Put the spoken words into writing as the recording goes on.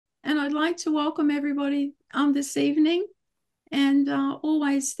I'd like to welcome everybody this evening, and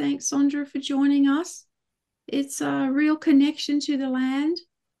always thanks Sandra for joining us. It's a real connection to the land,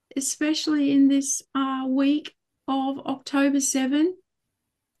 especially in this week of October 7.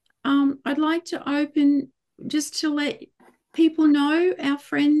 I'd like to open just to let people know, our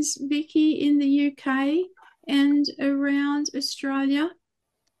friends Vicky in the UK and around Australia.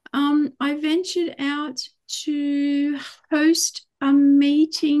 I ventured out to host a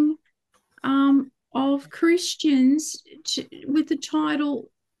meeting of Christians with the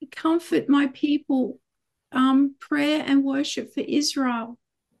title Comfort My People, Prayer and Worship for Israel,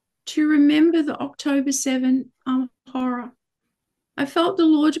 to remember the October 7 horror. I felt the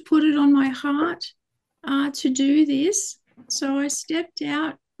Lord put it on my heart to do this, so I stepped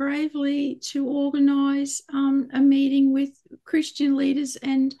out bravely to organise a meeting with Christian leaders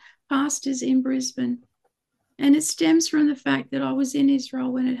and pastors in Brisbane. And it stems from the fact that I was in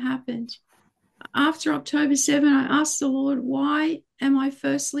Israel when it happened. After October 7, I asked the Lord, why am I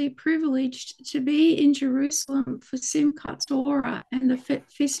firstly privileged to be in Jerusalem for Simchat Torah and the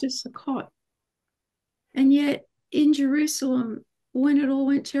Feast of Sukkot, and yet in Jerusalem when it all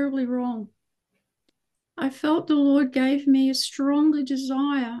went terribly wrong? I felt the Lord gave me a stronger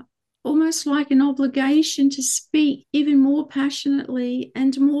desire, almost like an obligation, to speak even more passionately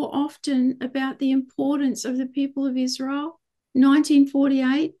and more often about the importance of the people of Israel.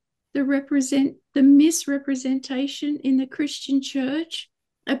 1948, the misrepresentation in the Christian church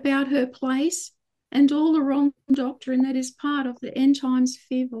about her place, and all the wrong doctrine that is part of the end times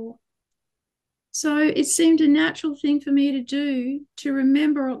fever. So it seemed a natural thing for me to do, to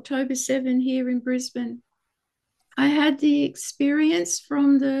remember October 7 here in Brisbane. I had the experience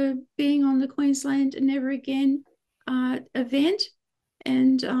from the being on the Queensland Never Again event,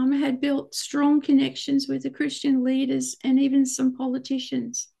 and had built strong connections with the Christian leaders and even some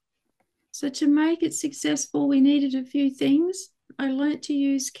politicians. So to make it successful, we needed a few things. I learnt to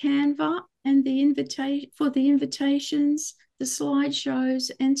use Canva and the invitations, the slideshows,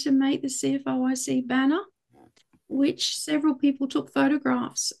 and to make the CFOIC banner, which several people took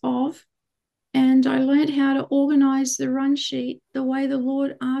photographs of. And I learned how to organize the run sheet the way the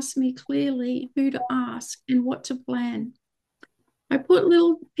Lord asked me clearly who to ask and what to plan. I put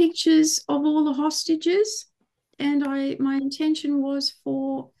little pictures of all the hostages, and my intention was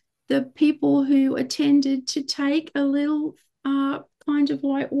for the people who attended to take a little kind of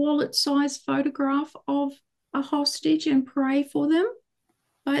like wallet-sized photograph of a hostage and pray for them.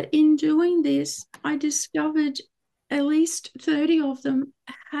 But in doing this, I discovered at least 30 of them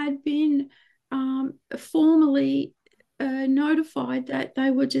had been formally notified that they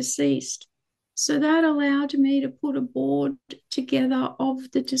were deceased. So that allowed me to put a board together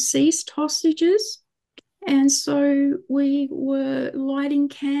of the deceased hostages. And so we were lighting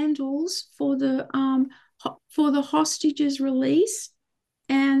candles for the hostages' release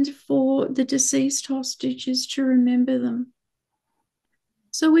and for the deceased hostages to remember them.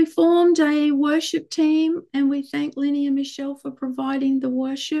 So we formed a worship team, and we thank Lenny and Michelle for providing the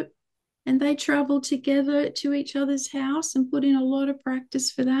worship. And they traveled together to each other's house and put in a lot of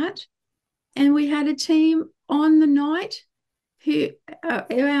practice for that. And we had a team on the night who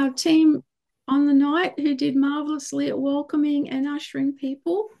did marvelously at welcoming and ushering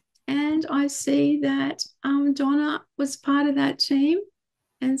people. And I see that Donna was part of that team.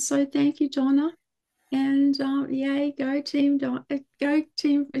 And so thank you, Donna. And yay, go team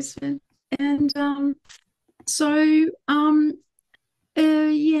Brisbane. And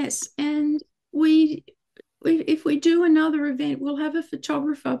yes, and if we do another event, we'll have a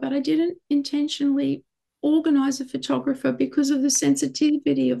photographer, but I didn't intentionally organize a photographer because of the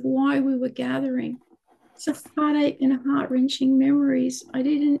sensitivity of why we were gathering. It's a heartache and heart-wrenching memories. I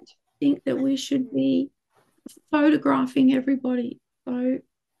didn't think that we should be photographing everybody. So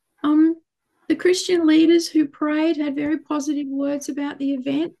the Christian leaders who prayed had very positive words about the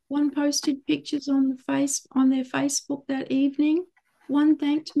event. One posted pictures on their Facebook that evening. One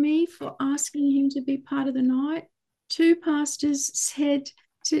thanked me for asking him to be part of the night. Two pastors said,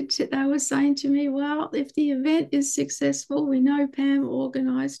 they were saying to me, well, if the event is successful, we know Pam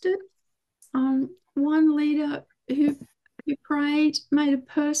organised it. One leader who prayed made a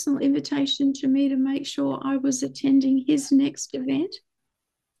personal invitation to me to make sure I was attending his next event.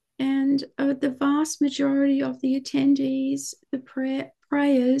 And the vast majority of the attendees, the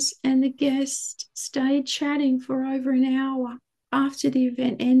prayers and the guests stayed chatting for over an hour after the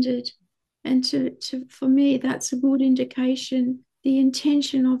event ended. And for me, that's a good indication the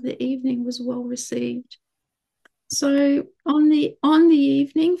intention of the evening was well received. So on the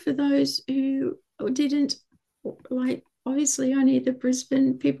evening, for those who didn't obviously only the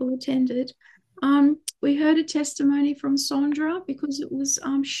Brisbane people attended. We heard a testimony from Sondra because it was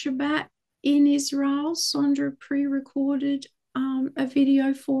Shabbat in Israel. Sondra pre-recorded a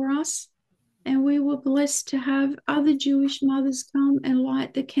video for us, and we were blessed to have other Jewish mothers come and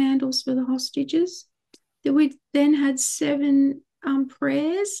light the candles for the hostages. We then had 7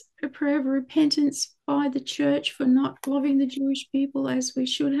 prayers, a prayer of repentance by the church for not loving the Jewish people as we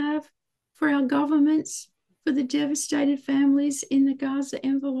should have, for our governments, for the devastated families in the Gaza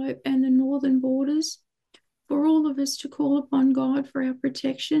envelope and the northern borders, for all of us to call upon God for our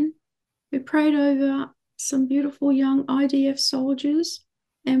protection. We prayed over some beautiful young IDF soldiers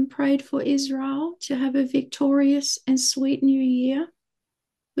and prayed for Israel to have a victorious and sweet new year.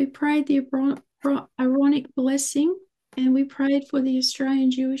 We prayed the Aaronic blessing, and we prayed for the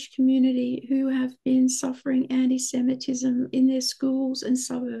Australian Jewish community who have been suffering anti-Semitism in their schools and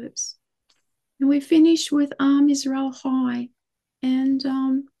suburbs. And we finished with Israel High. And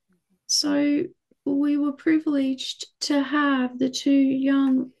so we were privileged to have the 2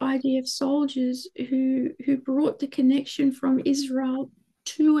 young IDF soldiers who brought the connection from Israel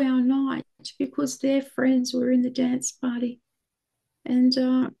to our night because their friends were in the dance party. And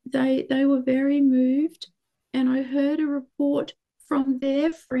they were very moved. And I heard a report from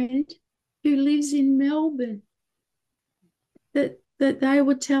their friend who lives in Melbourne that they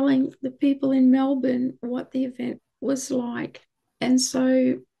were telling the people in Melbourne what the event was like. And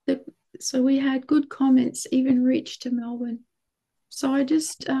so we had good comments even reached to Melbourne. So I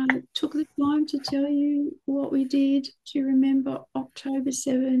just took the time to tell you what we did to remember October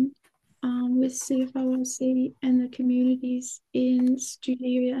 7 with CFOIC and the communities in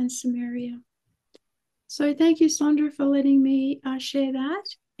Judea and Samaria. So thank you, Sondra, for letting me share that.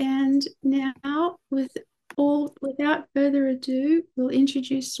 And now, without further ado, we'll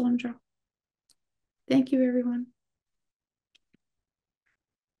introduce Sondra. Thank you, everyone.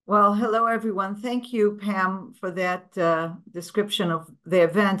 Well, hello, everyone. Thank you, Pam, for that description of the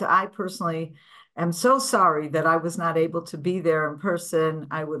event. I personally am so sorry that I was not able to be there in person.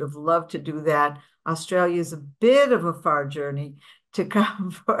 I would have loved to do that. Australia is a bit of a far journey to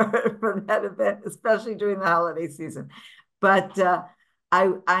come for that event, especially during the holiday season. But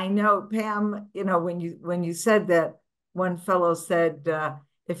I know, Pam, you know, when you said that, one fellow said,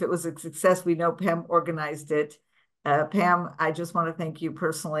 if it was a success, we know Pam organized it. Pam, I just want to thank you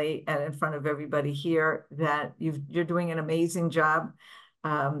personally and in front of everybody here that you're doing an amazing job.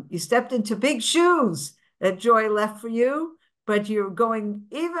 You stepped into big shoes that Joy left for you, but you're going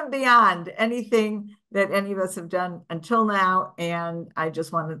even beyond anything that any of us have done until now. And I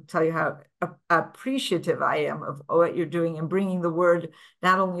just want to tell you how appreciative I am of what you're doing and bringing the word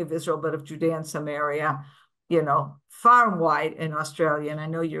not only of Israel, but of Judea and Samaria, you know, far and wide in Australia. And I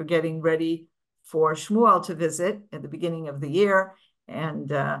know you're getting ready for Shmuel to visit at the beginning of the year.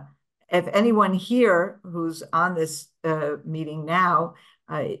 And if anyone here who's on this meeting now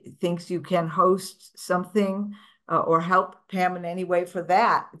thinks you can host something or help Pam in any way for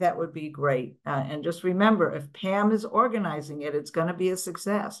that, that would be great. And just remember, if Pam is organizing it, it's going to be a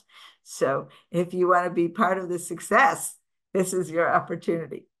success. So if you want to be part of the success, this is your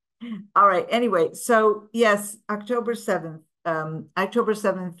opportunity. All right. Anyway, so yes, October 7th. October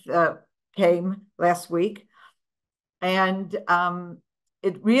 7th came last week. And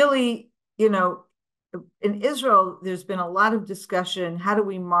it really, you know, in Israel, there's been a lot of discussion. How do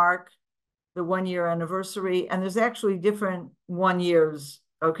we mark the 1-year anniversary? And there's actually different 1 years,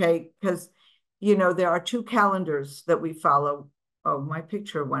 okay? Because, you know, there are 2 calendars that we follow. Oh, my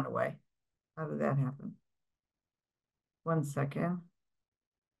picture went away. How did that happen? 1 second.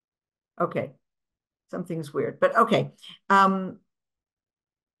 Okay, something's weird, but okay. As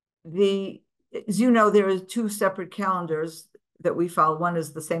you know, there are 2 separate calendars that we follow. One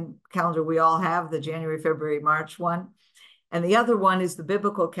is the same calendar we all have, the January, February, March one. And the other one is the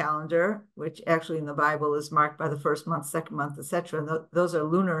biblical calendar, which actually in the Bible is marked by the first month, second month, etc. And those are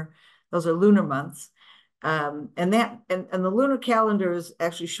lunar months. And the lunar calendar is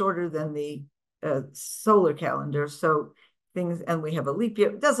actually shorter than the solar calendar. So and we have a leap year.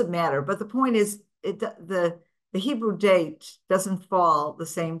 It doesn't matter. But the point is, the Hebrew date doesn't fall the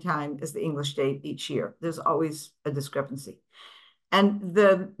same time as the English date each year. There's always a discrepancy. And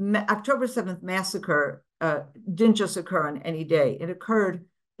the October 7th massacre didn't just occur on any day. It occurred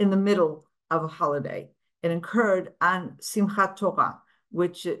in the middle of a holiday. It occurred on Simchat Torah,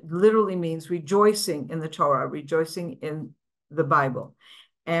 which literally means rejoicing in the Torah, rejoicing in the Bible.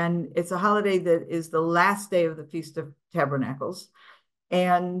 And it's a holiday that is the last day of the Feast of Tabernacles.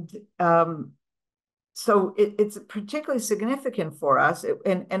 And so it's particularly significant for us.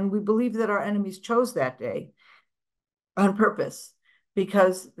 And we believe that our enemies chose that day on purpose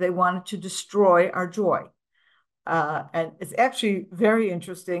because they wanted to destroy our joy. And it's actually very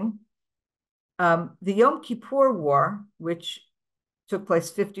interesting. The Yom Kippur War, which took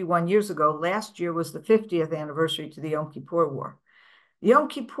place 51 years ago, last year was the 50th anniversary to the Yom Kippur War. The Yom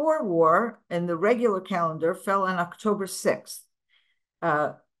Kippur War in the regular calendar fell on October 6th.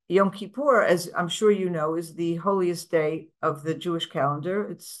 Yom Kippur, as I'm sure you know, is the holiest day of the Jewish calendar.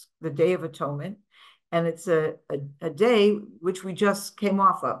 It's the Day of Atonement. And it's a day which we just came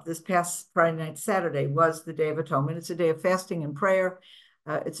off of. This past Friday night, Saturday, was the Day of Atonement. It's a day of fasting and prayer.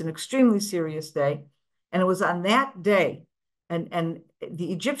 It's an extremely serious day. And it was on that day, and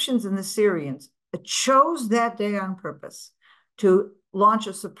the Egyptians and the Syrians chose that day on purpose to launch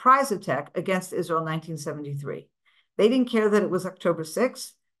a surprise attack against Israel in 1973. They didn't care that it was October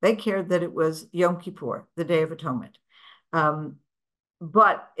 6th. They cared that it was Yom Kippur, the Day of Atonement.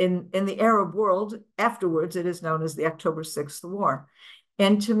 But in the Arab world, afterwards, it is known as the October 6th War.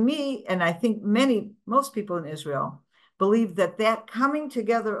 And to me, and I think most people in Israel, believe that that coming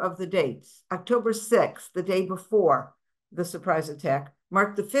together of the dates, October 6th, the day before the surprise attack,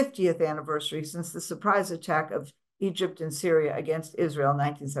 marked the 50th anniversary since the surprise attack of Egypt and Syria against Israel in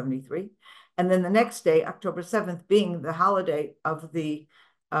 1973. And then the next day, October 7th, being the holiday of the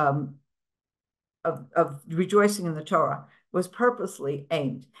of rejoicing in the Torah, was purposely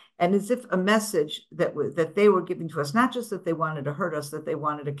aimed, and as if a message that they were giving to us, not just that they wanted to hurt us, that they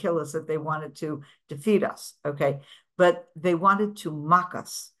wanted to kill us, that they wanted to defeat us, okay, but they wanted to mock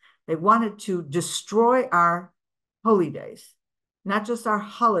us. They wanted to destroy our holy days, not just our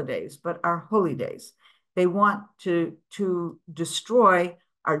holidays, but our holy days. They want to destroy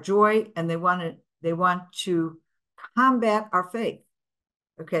our joy, and they want to combat our faith,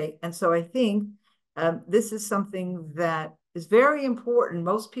 okay? And so I think this is something that is very important.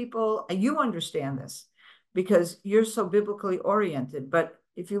 Most people, and you understand this because you're so biblically oriented, but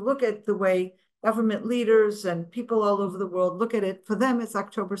if you look at the way government leaders and people all over the world look at it, for them it's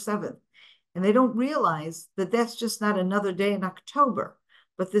October 7th. And they don't realize that that's just not another day in October,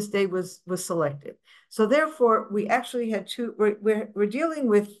 but this day was selected. So therefore, we actually had we're dealing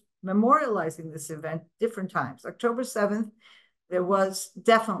with memorializing this event different times. October 7th, there was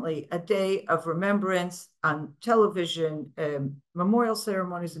definitely a day of remembrance on television, memorial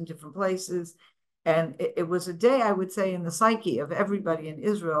ceremonies in different places. And it was a day, I would say, in the psyche of everybody in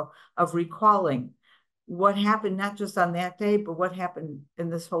Israel of recalling what happened, not just on that day, but what happened in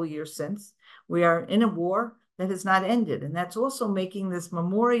this whole year since. We are in a war that has not ended. And that's also making this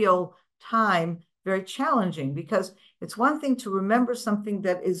memorial time very challenging, because it's one thing to remember something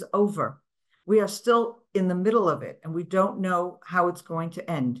that is over. We are still in the middle of it, and we don't know how it's going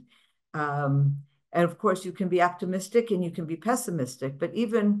to end. And of course, you can be optimistic and you can be pessimistic, but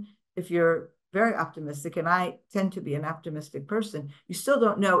even if you're very optimistic, and I tend to be an optimistic person, you still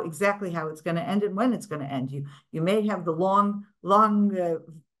don't know exactly how it's going to end and when it's going to end. You may have the long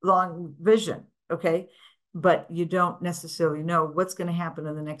vision, okay, but you don't necessarily know what's going to happen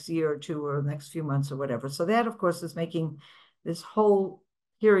in the next year or two or the next few months or whatever. So that, of course, is making this whole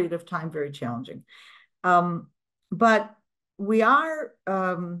period of time very challenging. But we are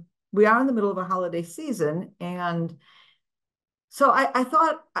in the middle of a holiday season, and so I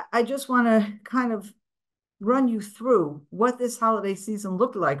thought I just want to kind of run you through what this holiday season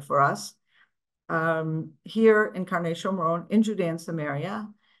looked like for us here in Karnei Shomron, in Judea and Samaria.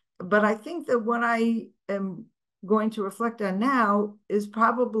 But I think that what I am going to reflect on now is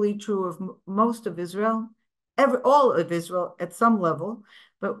probably true of most of Israel, all of Israel at some level.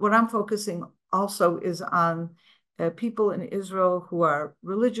 But what I'm focusing also is on people in Israel who are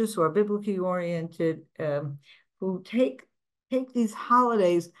religious, who are biblically oriented, who take these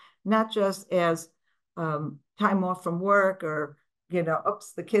holidays not just as time off from work, or,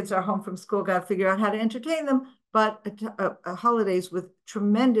 oops, the kids are home from school, got to figure out how to entertain them, but holidays with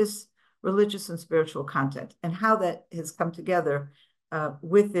tremendous religious and spiritual content, and how that has come together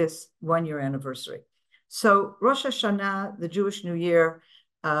with this 1-year anniversary. So Rosh Hashanah, the Jewish New Year,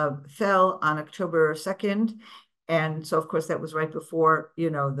 fell on October 2nd. And so, of course, that was right before,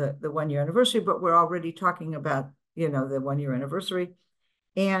 the 1-year anniversary, but we're already talking about, the 1-year anniversary.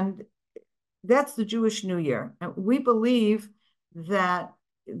 And that's the Jewish New Year. And we believe that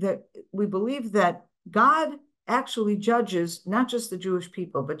God actually judges not just the Jewish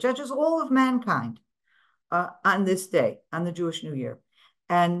people, but judges all of mankind on this day, on the Jewish New Year.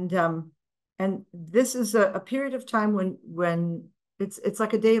 And this is a period of time when it's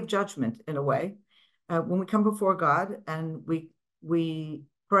like a day of judgment in a way, when we come before God and we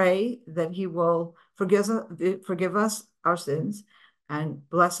pray that He will forgive us our sins and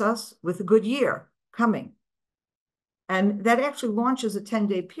bless us with a good year coming. And that actually launches a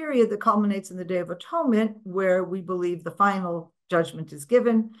 10-day period that culminates in the Day of Atonement, where we believe the final judgment is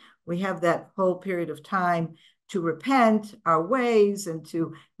given. We have that whole period of time to repent our ways and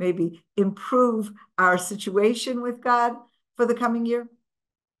to maybe improve our situation with God for the coming year.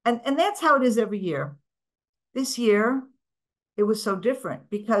 And that's how it is every year. This year, it was so different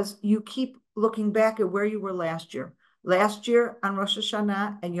because you keep looking back at where you were last year. Last year on Rosh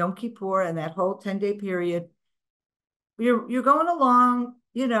Hashanah and Yom Kippur and that whole 10-day period, you're going along,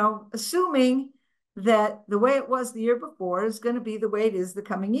 assuming that the way it was the year before is going to be the way it is the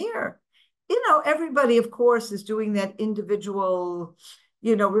coming year. Everybody, of course, is doing that individual,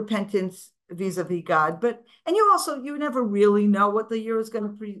 repentance vis-a-vis God. And you never really know what the year is going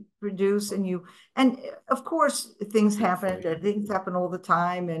to produce. And of course, things happen all the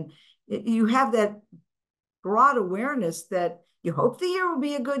time. And you have that broad awareness that you hope the year will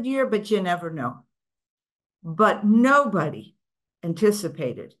be a good year, but you never know. But nobody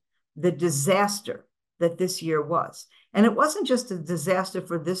anticipated the disaster that this year was. And it wasn't just a disaster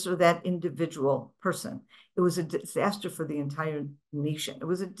for this or that individual person. It was a disaster for the entire nation. It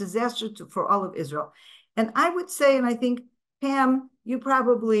was a disaster for all of Israel. And I would say, and I think, Pam, you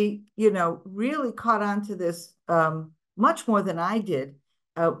probably, really caught on to this much more than I did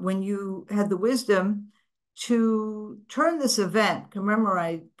when you had the wisdom to turn this event,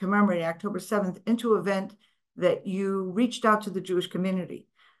 commemorating October 7th, into an event that you reached out to the Jewish community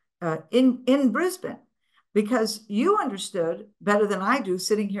in Brisbane, because you understood better than I do,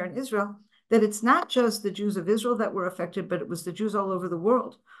 sitting here in Israel, that it's not just the Jews of Israel that were affected, but it was the Jews all over the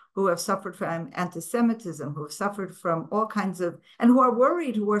world who have suffered from anti-Semitism, who have suffered from all kinds of, and who are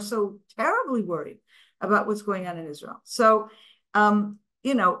worried, who are so terribly worried about what's going on in Israel. So,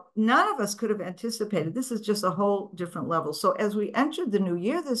 none of us could have anticipated. This is just a whole different level. So as we entered the new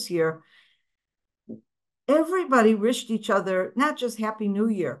year this year, everybody wished each other not just Happy New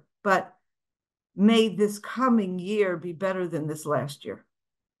Year, but may this coming year be better than this last year.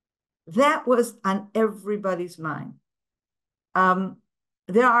 That was on everybody's mind.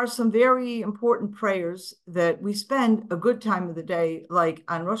 There are some very important prayers that we spend a good time of the day, like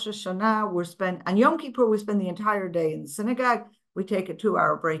on Rosh Hashanah, on Yom Kippur, we spend the entire day in the synagogue. We take a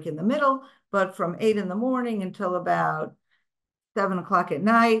 2-hour break in the middle, but from 8 in the morning until about 7 o'clock at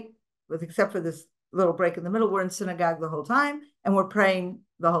night, except for this little break in the middle, we're in synagogue the whole time, and we're praying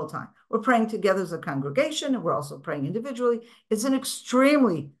the whole time. We're praying together as a congregation, and we're also praying individually. It's an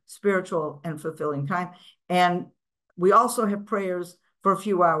extremely spiritual and fulfilling time. And we also have prayers for a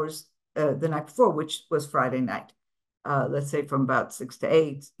few hours the night before, which was Friday night, let's say from about 6 to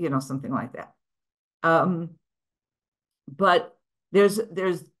 8, something like that. But there's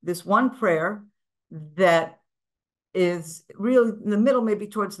this one prayer that is really in the middle, maybe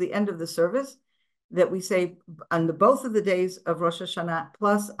towards the end of the service, that we say on both of the days of Rosh Hashanah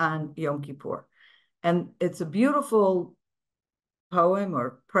plus on Yom Kippur. And it's a beautiful poem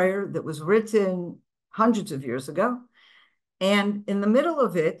or prayer that was written hundreds of years ago. And in the middle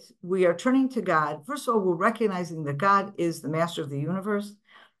of it, we are turning to God. First of all, we're recognizing that God is the master of the universe.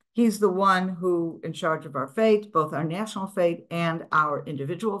 He's the one who in charge of our fate, both our national fate and our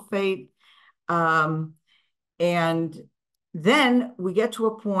individual fate. And then we get to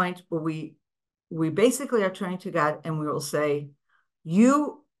a point where we basically are turning to God, and we will say,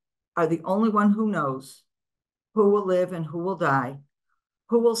 you are the only one who knows who will live and who will die,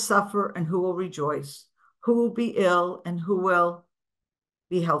 who will suffer and who will rejoice, who will be ill and who will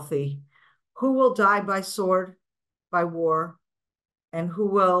be healthy, who will die by sword, by war, and who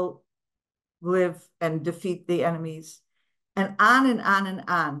will live and defeat the enemies. And on and on and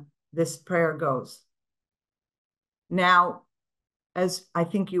on this prayer goes. Now, as I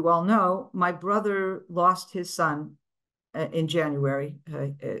think you all know, my brother lost his son in January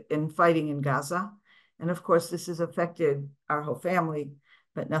in fighting in Gaza. And of course, this has affected our whole family,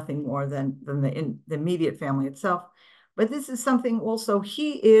 but nothing more than the immediate family itself. But this is something also,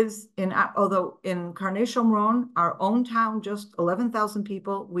 he is, although in Karnei Shomron, our own town, just 11,000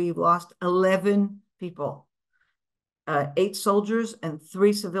 people, we've lost 11 people. 8 soldiers and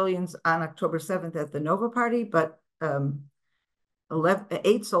 3 civilians on October 7th at the Nova party, but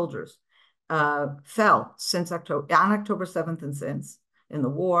 8 soldiers fell on October 7th and since, in the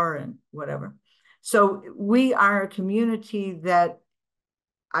war and whatever. So we are a community that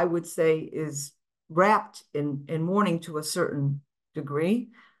I would say is wrapped in mourning to a certain degree,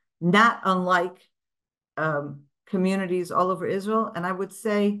 not unlike communities all over Israel. And I would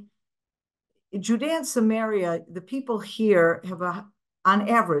say Judea and Samaria, the people here have on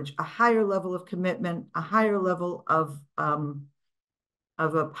average, a higher level of commitment, a higher level of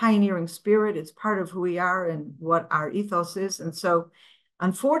of a pioneering spirit. It's part of who we are and what our ethos is. And so,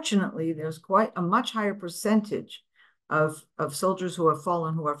 unfortunately, there's quite a much higher percentage of soldiers who have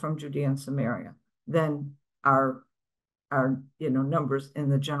fallen who are from Judea and Samaria than our numbers in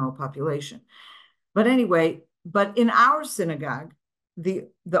the general population. But anyway, but in our synagogue, the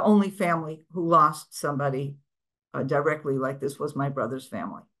only family who lost somebody directly like this was my brother's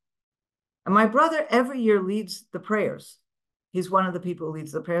family. And my brother every year leads the prayers. He's one of the people who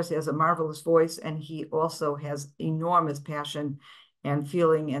leads the prayers. He has a marvelous voice, and he also has enormous passion and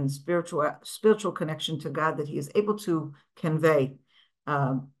feeling and spiritual connection to God that he is able to convey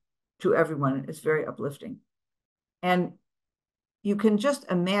to everyone. It's very uplifting. And you can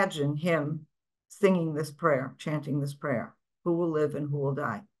just imagine him singing this prayer, chanting this prayer, who will live and who will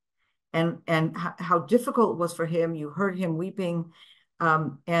die. And how difficult it was for him. You heard him weeping,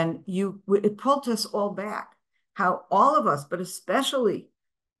 and it pulled us all back. How all of us, but especially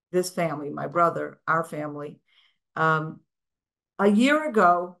this family, my brother, our family, a year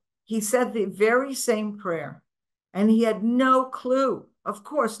ago, he said the very same prayer, and he had no clue. Of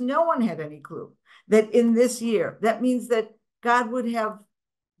course, no one had any clue that in this year, that means that God would have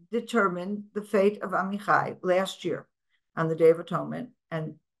determined the fate of Amichai last year on the Day of Atonement,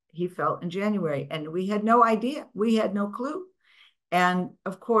 and he fell in January, and we had no idea. We had no clue. And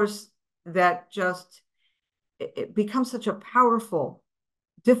of course, that just, it becomes such a powerful,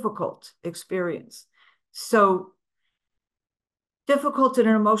 difficult experience. So difficult in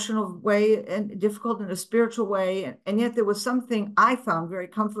an emotional way and difficult in a spiritual way. And yet there was something I found very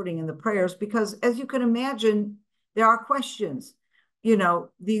comforting in the prayers, because as you can imagine, there are questions,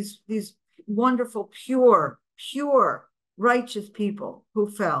 these wonderful, pure, righteous people who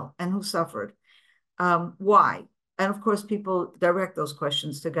fell and who suffered. Why? And of course, people direct those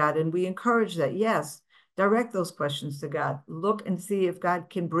questions to God, and we encourage that. Yes, direct those questions to God. Look and see if God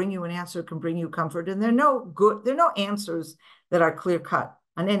can bring you an answer, can bring you comfort. And there are no answers that are clear cut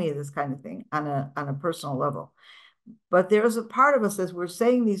on any of this kind of thing on a personal level. But there is a part of us as we're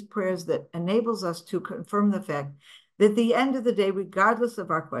saying these prayers that enables us to confirm the fact that at the end of the day, regardless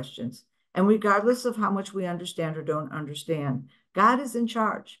of our questions, and regardless of how much we understand or don't understand, God is in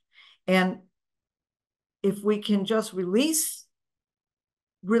charge. And if we can just release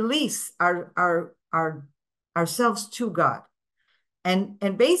ourselves to God,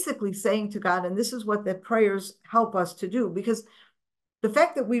 and basically saying to God, and this is what the prayers help us to do, because the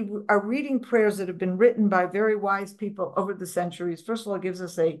fact that we are reading prayers that have been written by very wise people over the centuries, first of all, gives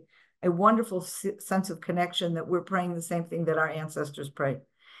us a wonderful sense of connection that we're praying the same thing that our ancestors prayed.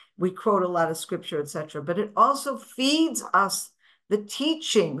 We quote a lot of scripture, etc. But it also feeds us the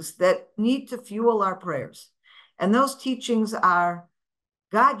teachings that need to fuel our prayers. And those teachings are,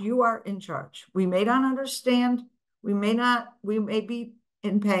 God, you are in charge. We may not understand. We may be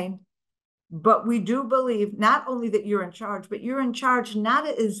in pain, but we do believe not only that you're in charge, but you're in charge not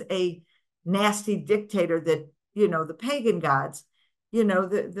as a nasty dictator that, the pagan gods,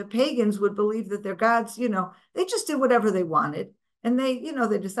 the pagans would believe that their gods, they just did whatever they wanted. And they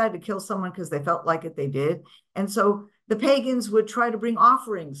decided to kill someone because they felt like it, they did. And so the pagans would try to bring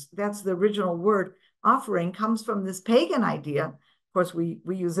offerings. That's the original word. Offering comes from this pagan idea. Of course, we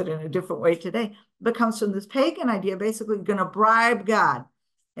use it in a different way today, but comes from this pagan idea, basically going to bribe God.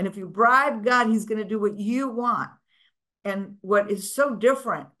 And if you bribe God, he's going to do what you want. And what is so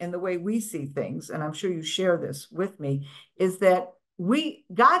different in the way we see things, and I'm sure you share this with me, is that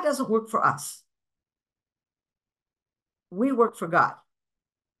God doesn't work for us. We work for God.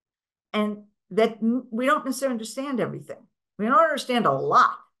 And that we don't necessarily understand everything. We don't understand a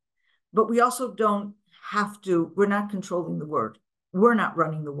lot, but we also don't have to. We're not controlling the word. We're not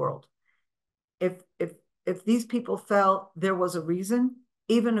running the world. If these people fell, there was a reason,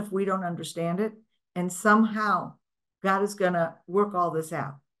 even if we don't understand it, and somehow God is going to work all this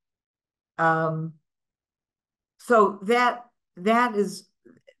out. So that's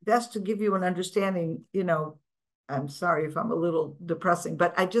to give you an understanding. I'm sorry if I'm a little depressing,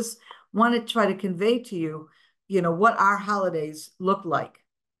 but I just want to try to convey to you, what our holidays look like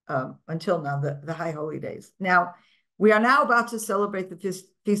until now, the High Holy Days. Now, we are now about to celebrate the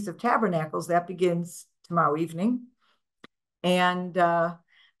Feast of Tabernacles. That begins tomorrow evening. And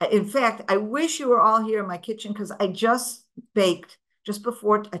in fact, I wish you were all here in my kitchen, because I just baked, just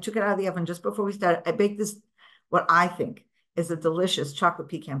before I took it out of the oven, just before we started, I baked this, what I think is a delicious chocolate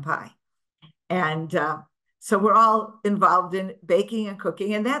pecan pie. And so we're all involved in baking and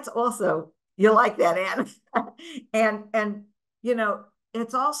cooking. And that's also, you like that, Anne. and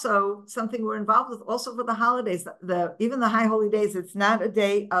it's also something we're involved with also for the holidays, even the High Holy Days. It's not a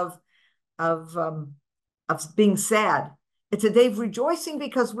day of being sad. It's a day of rejoicing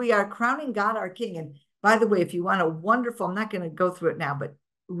because we are crowning God our King. And by the way, if you want a wonderful, I'm not going to go through it now, but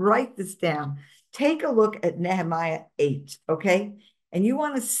write this down. Take a look at Nehemiah 8, okay? And you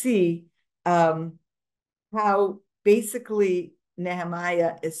want to see how basically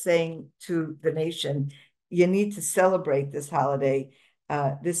Nehemiah is saying to the nation, you need to celebrate this holiday.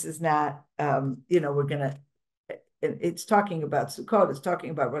 This is not, we're going to, it's talking about Sukkot, it's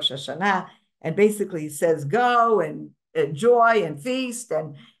talking about Rosh Hashanah, and basically it says go and joy and feast,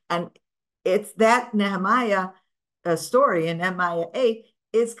 and it's that Nehemiah story in Nehemiah 8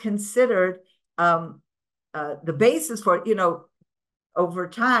 is considered the basis for, over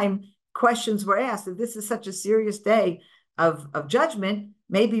time, questions were asked. If this is such a serious day of judgment,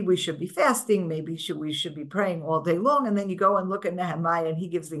 maybe we should be fasting, maybe we should be praying all day long. And then you go and look at Nehemiah and he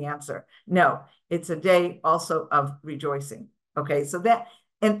gives the answer. No, it's a day also of rejoicing. Okay, so that,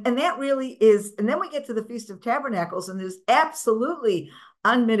 and that really is, and then we get to the Feast of Tabernacles, and there's absolutely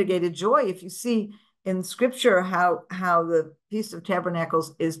unmitigated joy. If you see in scripture how the Feast of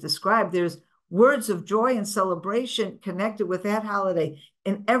Tabernacles is described, there's words of joy and celebration connected with that holiday.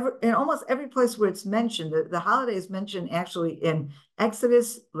 In almost every place where it's mentioned, the holiday is mentioned actually in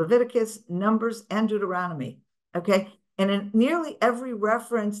Exodus, Leviticus, Numbers, and Deuteronomy. Okay, and in nearly every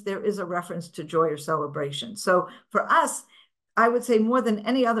reference, there is a reference to joy or celebration. So for us, I would say more than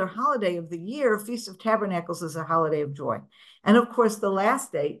any other holiday of the year, Feast of Tabernacles is a holiday of joy. And of course, the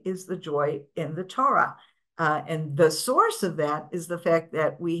last day is the joy in the Torah. And the source of that is the fact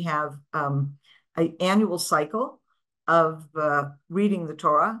that we have an annual cycle of reading the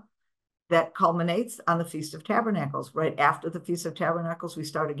Torah that culminates on the Feast of Tabernacles. Right after the Feast of Tabernacles, we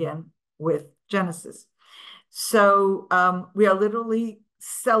start again with Genesis. So we are literally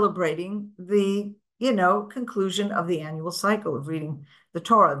celebrating the conclusion of the annual cycle of reading the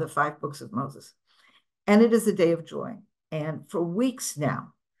Torah, the 5 books of Moses. And it is a day of joy. And for weeks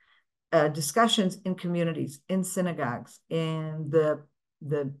now, discussions in communities, in synagogues, in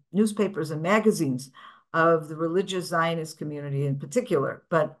the newspapers and magazines of the religious Zionist community in particular,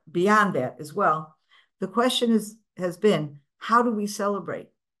 but beyond that as well, the question has been, how do we celebrate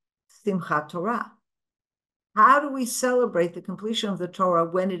Simchat Torah? How do we celebrate the completion of the Torah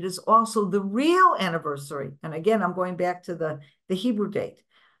when it is also the real anniversary? And again, I'm going back to the Hebrew date.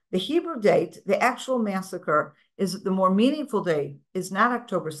 The Hebrew date, the actual massacre, is the more meaningful date is not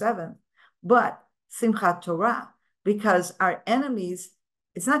October 7th, but Simchat Torah, because our enemies,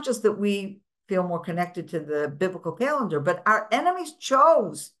 it's not just that we feel more connected to the biblical calendar, but our enemies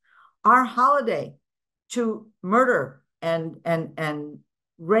chose our holiday to murder and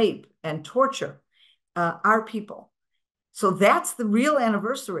rape and torture our people. So that's the real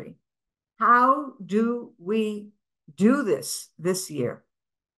anniversary. How do we do this year?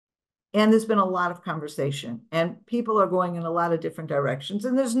 And there's been a lot of conversation, and people are going in a lot of different directions,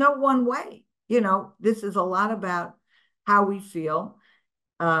 and there's no one way. This is a lot about how we feel.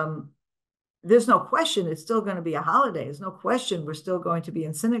 There's no question it's still going to be a holiday. There's no question we're still going to be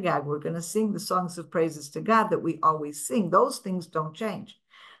in synagogue. We're going to sing the songs of praises to God that we always sing. Those things don't change.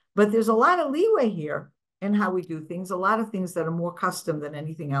 But there's a lot of leeway here in how we do things, a lot of things that are more custom than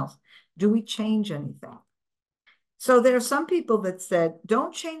anything else. Do we change anything? So there are some people that said,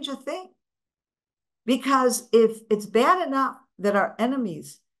 don't change a thing. Because if it's bad enough that our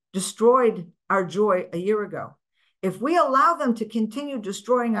enemies destroyed our joy a year ago, if we allow them to continue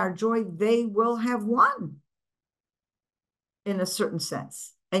destroying our joy, they will have won in a certain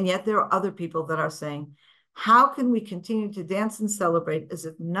sense. And yet there are other people that are saying, how can we continue to dance and celebrate as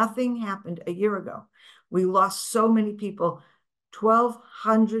if nothing happened a year ago? We lost so many people.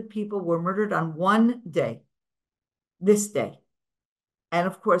 1,200 people were murdered on one day, this day. And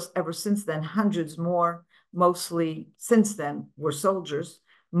of course, ever since then, hundreds more, mostly since then, were soldiers.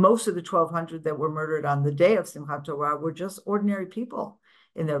 Most of the 1,200 that were murdered on the day of Simchat Torah were just ordinary people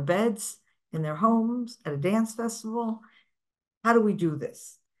in their beds, in their homes, at a dance festival. How do we do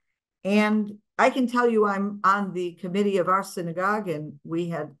this? And I can tell you I'm on the committee of our synagogue, and we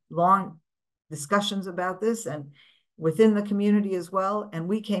had long discussions about this and within the community as well. And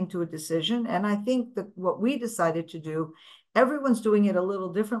we came to a decision. And I think that what we decided to do, everyone's doing it a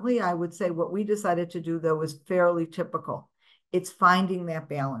little differently. I would say what we decided to do, though, is fairly typical. It's finding that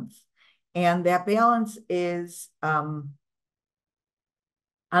balance. And that balance is, on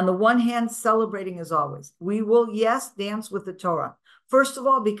the one hand, celebrating as always. We will, yes, dance with the Torah. First of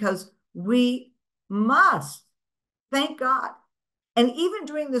all, because we must thank God. And even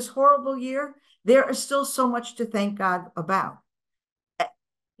during this horrible year, there is still so much to thank God about.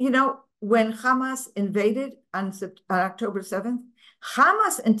 When Hamas invaded on October 7th,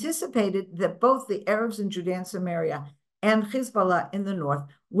 Hamas anticipated that both the Arabs in Judea and Samaria and Hezbollah in the north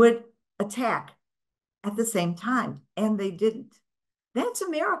would attack at the same time, and they didn't. That's a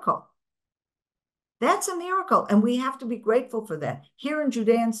miracle. That's a miracle, and we have to be grateful for that. Here in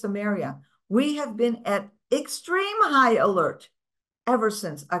Judea and Samaria, we have been at extreme high alert ever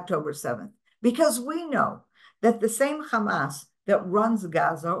since October 7th, because we know that the same Hamas that runs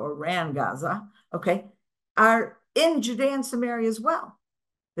Gaza or ran Gaza, okay, are in Judea and Samaria as well.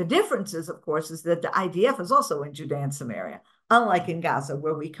 The difference is, of course, is that the IDF is also in Judea and Samaria, unlike in Gaza,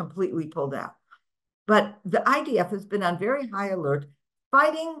 where we completely pulled out. But the IDF has been on very high alert,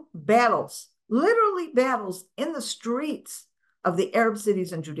 fighting battles, literally battles in the streets of the Arab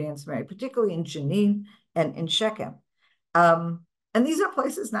cities in Judea and Samaria, particularly in Jenin and in Shechem. And these are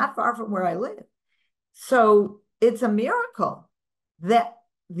places not far from where I live. So it's a miracle that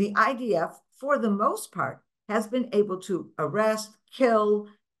the IDF, for the most part, has been able to arrest, kill,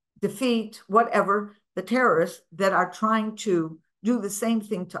 defeat, whatever, the terrorists that are trying to do the same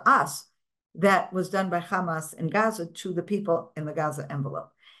thing to us that was done by Hamas in Gaza to the people in the Gaza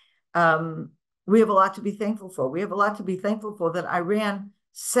envelope. We have a lot to be thankful for. We have a lot to be thankful for that Iran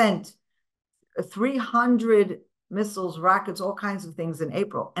sent 300 missiles, rockets, all kinds of things in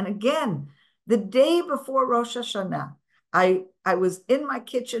April. And again, the day before Rosh Hashanah, I was in my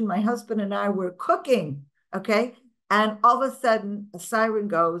kitchen, my husband and I were cooking, okay? And all of a sudden, a siren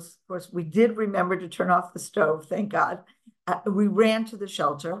goes. Of course, we did remember to turn off the stove, thank God. We ran to the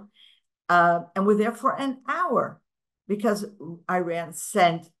shelter and were there for an hour because Iran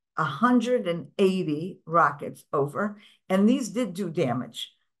sent 180 rockets over, and these did do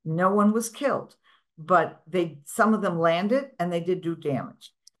damage. No one was killed, but some of them landed and they did do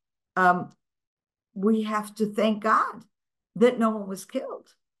damage. We have to thank God that no one was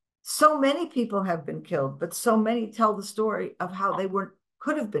killed. So many people have been killed, but so many tell the story of how they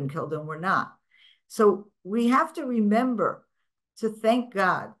could have been killed and were not. So we have to remember to thank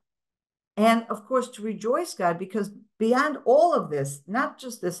God and, of course, to rejoice God, because beyond all of this, not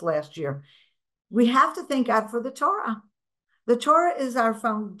just this last year, we have to thank God for the Torah. The Torah is our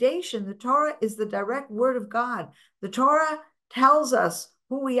foundation. The Torah is the direct word of God. The Torah tells us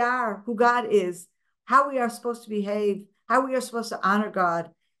who we are, who God is, how we are supposed to behave, how we are supposed to honor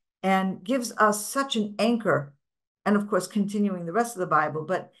God, and gives us such an anchor. And of course, continuing the rest of the Bible,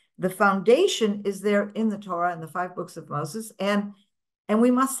 but the foundation is there in the Torah and the 5 books of Moses. And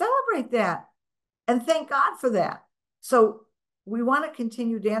we must celebrate that and thank God for that. So we want to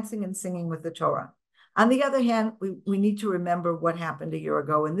continue dancing and singing with the Torah. On the other hand, we need to remember what happened a year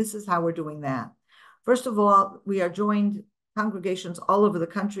ago, and this is how we're doing that. First of all, we are joined congregations all over the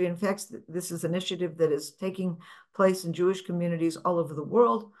country. In fact, this is an initiative that is taking place in Jewish communities all over the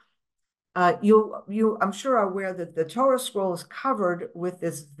world. You, I'm sure, are aware that the Torah scroll is covered with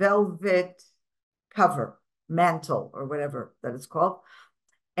this velvet cover, mantle, or whatever that it's called.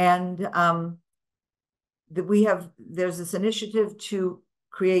 And there's this initiative to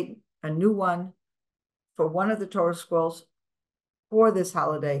create a new one for one of the Torah scrolls for this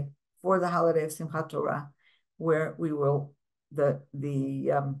holiday, for the holiday of Simchat Torah, where we will,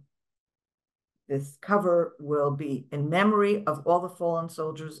 this cover will be in memory of all the fallen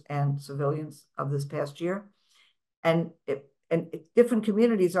soldiers and civilians of this past year. And different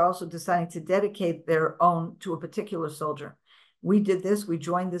communities are also deciding to dedicate their own to a particular soldier. We did this, we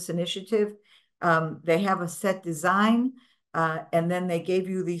joined this initiative. They have a set design, and then they gave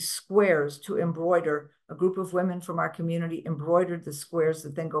you these squares to embroider. A group of women from our community embroidered the squares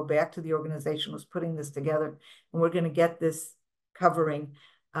that then go back to the organization who's putting this together. And we're going to get this covering.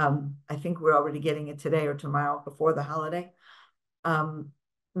 I think we're already getting it today or tomorrow before the holiday.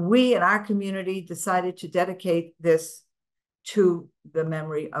 We in our community decided to dedicate this to the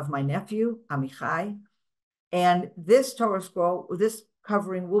memory of my nephew, Amichai. And this Torah scroll, this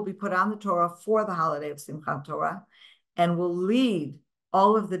covering will be put on the Torah for the holiday of Simchat Torah and will lead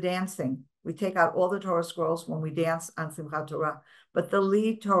all of the dancing. We take out all the Torah scrolls when we dance on Simchat Torah, but the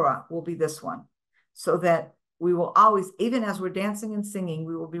lead Torah will be this one, so that we will always, even as we're dancing and singing,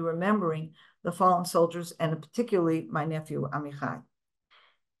 we will be remembering the fallen soldiers and particularly my nephew, Amichai.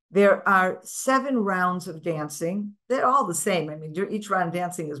 There are 7 rounds of dancing. They're all the same. I mean, each round of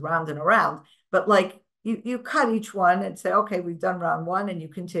dancing is round and around, but like you cut each one and say, okay, we've done round 1, and you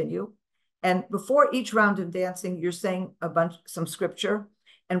continue. And before each round of dancing, you're saying some scripture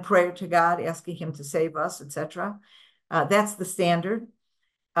and prayer to God, asking him to save us, etc. That's the standard.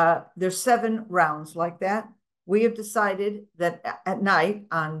 There's 7 rounds like that. We have decided that at night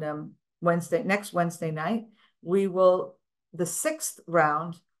on next Wednesday night, the 6th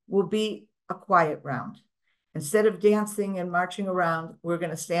round will be a quiet round. Instead of dancing and marching around, we're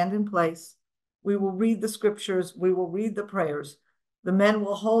going to stand in place We will read the scriptures. We will read the prayers. The men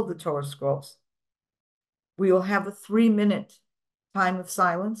will hold the Torah scrolls. We will have a 3-minute time of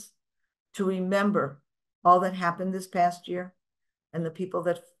silence to remember all that happened this past year and the people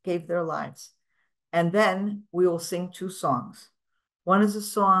that gave their lives. And then we will sing 2 songs. One is a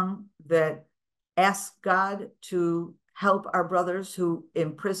song that asks God to help our brothers who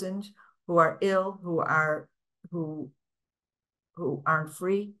imprisoned, who are ill, who aren't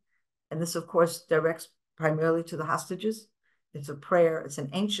free. And this, of course, directs primarily to the hostages. It's a prayer. It's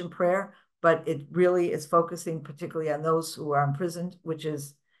an ancient prayer, but it really is focusing particularly on those who are imprisoned, which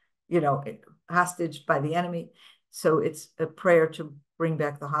is, hostage by the enemy. So it's a prayer to bring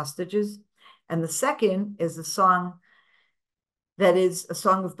back the hostages. And the second is a song that is a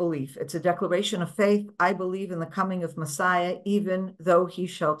song of belief. It's a declaration of faith. I believe in the coming of Messiah. Even though he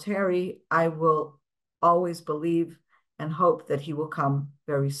shall tarry, I will always believe and hope that he will come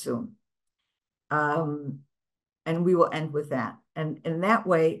very soon. And we will end with that. And in that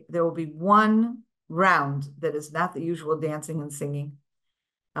way, there will be one round that is not the usual dancing and singing.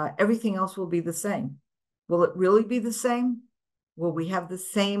 Everything else will be the same. Will it really be the same? Will we have the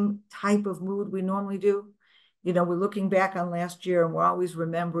same type of mood we normally do? We're looking back on last year and we're always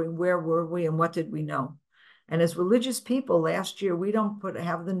remembering where were we and what did we know? And as religious people, last year, we don't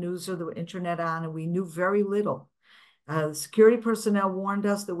have the news or the internet on, and we knew very little. Security personnel warned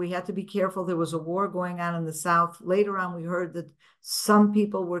us that we had to be careful. There was a war going on in the South. Later on, we heard that some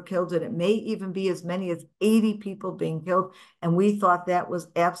people were killed, and it may even be as many as 80 people being killed. And we thought that was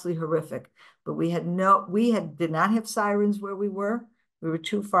absolutely horrific. But we did not have sirens where we were. We were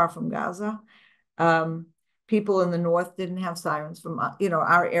too far from Gaza. People in the north didn't have sirens from,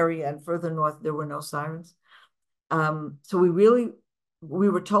 our area, and further north, there were no sirens. So we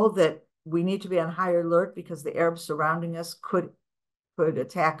were told that we need to be on high alert because the Arabs surrounding us could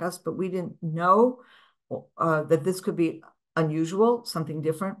attack us, but we didn't know that this could be unusual, something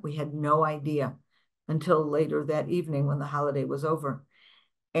different. We had no idea until later that evening when the holiday was over.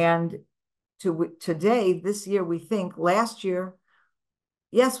 And today, this year, we think last year,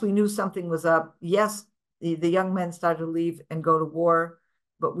 yes, we knew something was up. Yes, the young men started to leave and go to war,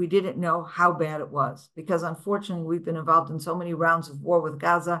 but we didn't know how bad it was because unfortunately, we've been involved in so many rounds of war with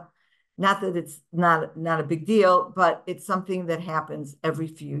Gaza. Not that it's not a big deal, but it's something that happens every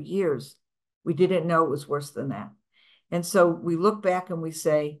few years. We didn't know it was worse than that. And so we look back and we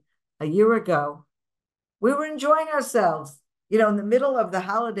say, a year ago, we were enjoying ourselves. In the middle of the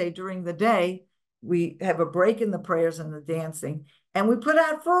holiday during the day, we have a break in the prayers and the dancing, and we put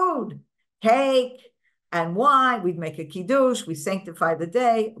out food, cake and wine. We'd make a kiddush. We sanctify the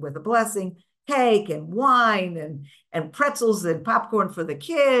day with a blessing, cake and wine and pretzels and popcorn for the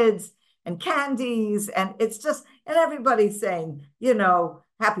kids and candies. And it's just, and everybody's saying,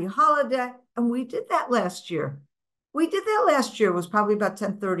 happy holiday. And we did that last year. It was probably about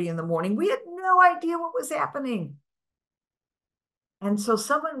 10:30 in the morning. We had no idea what was happening. And so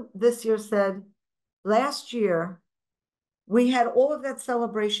someone this year said, last year, we had all of that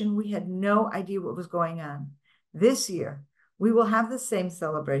celebration. We had no idea what was going on. This year, we will have the same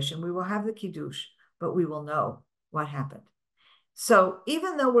celebration. We will have the kiddush, but we will know what happened. So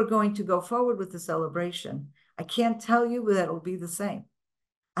even though we're going to go forward with the celebration, I can't tell you that it'll be the same.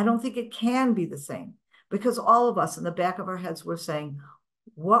 I don't think it can be the same because all of us in the back of our heads were saying,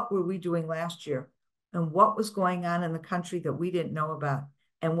 what were we doing last year? And what was going on in the country that we didn't know about?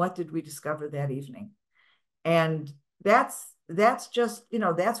 And what did we discover that evening? And that's just,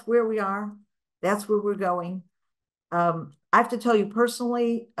 that's where we are. That's where we're going. I have to tell you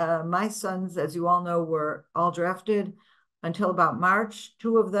personally, my sons, as you all know, were all drafted until about March.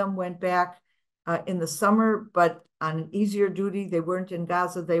 2 of them went back in the summer, but on an easier duty. They weren't in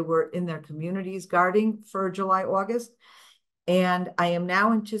Gaza. They were in their communities guarding for July, August. And I am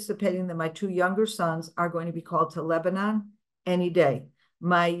now anticipating that my 2 younger sons are going to be called to Lebanon any day.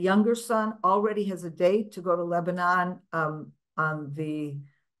 My younger son already has a date to go to Lebanon on the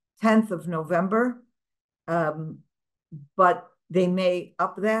 10th of November, but they may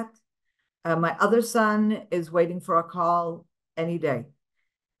up that. My other son is waiting for a call any day.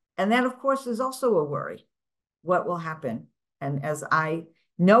 And that, of course, is also a worry. What will happen? And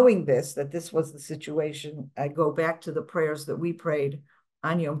knowing that this was the situation, I go back to the prayers that we prayed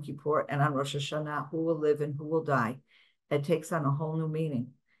on Yom Kippur and on Rosh Hashanah, who will live and who will die. It takes on a whole new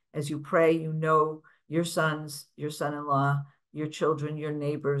meaning. As you pray, your sons, your son-in-law, your children, your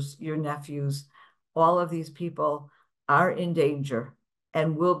neighbors, your nephews, all of these people are in danger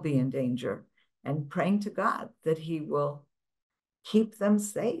and will be in danger, and praying to God that he will keep them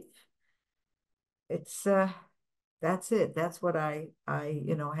safe. It's that's it. That's what I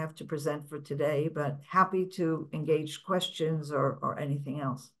have to present for today, but happy to engage questions or anything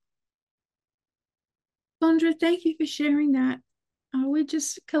else. Sandra, thank you for sharing that. We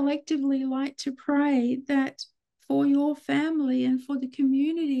just collectively like to pray that for your family and for the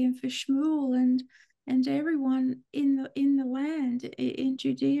community and for Shmuel and everyone in the land in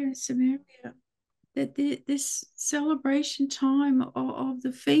Judea and Samaria, that this celebration time of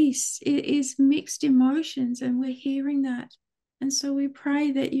the feast is mixed emotions, and we're hearing that. And so we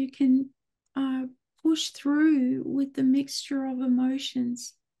pray that you can uh, push through with the mixture of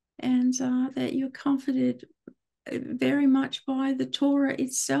emotions, and that you're comforted very much by the Torah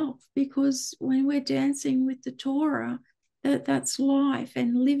itself, because when we're dancing with the Torah, that's life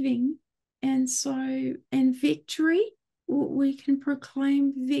and living. And so, and victory, we can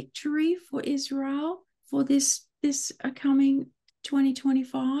proclaim victory for Israel for this coming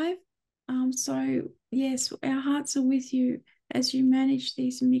 2025. So yes, our hearts are with you as you manage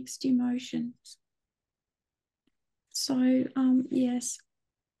these mixed emotions. So yes.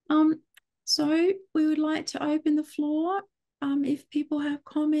 So we would like to open the floor. If people have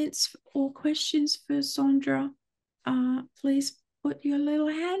comments or questions for Sandra, please put your little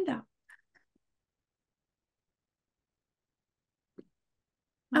hand up.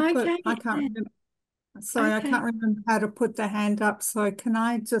 Okay. I can't remember. Sorry, Okay. I can't remember how to put the hand up. So can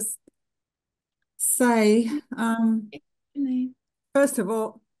I just say, first of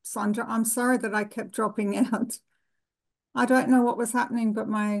all, Sandra, I'm sorry that I kept dropping out. I don't know what was happening, but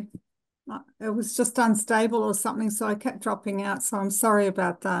it was just unstable or something, so I kept dropping out. So I'm sorry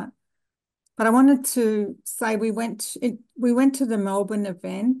about that. But I wanted to say we went to the Melbourne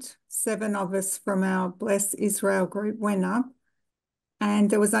event. 7 of us from our Bless Israel group went up.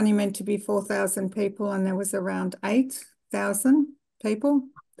 And there was only meant to be 4,000 people, and there was around 8,000 people.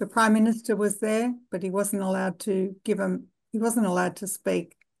 The Prime Minister was there, but he wasn't allowed to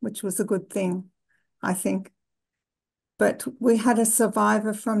speak, which was a good thing, I think. But we had a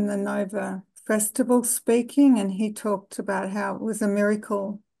survivor from the Nova Festival speaking, and he talked about how it was a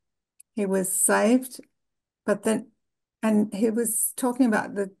miracle he was saved. And he was talking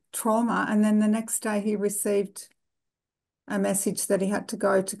about the trauma, and then the next day he received a message that he had to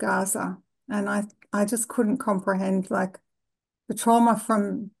go to Gaza. And I just couldn't comprehend, like, the trauma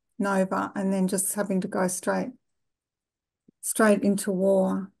from Nova and then just having to go straight into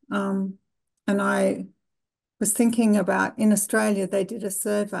war. And I was thinking about, in Australia, they did a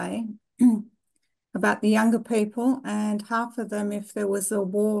survey about the younger people, and half of them, if there was a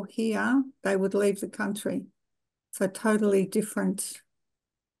war here, they would leave the country. So totally different.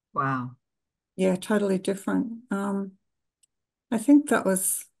 Wow. Yeah, totally different. I think that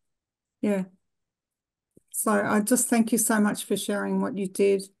was, yeah. So I just thank you so much for sharing what you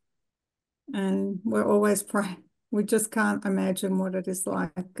did. And we're always praying. We just can't imagine what it is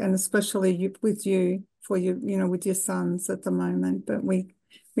like, and especially with you, for you, with your sons at the moment. But we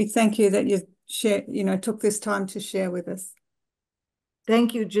thank you that you took this time to share with us.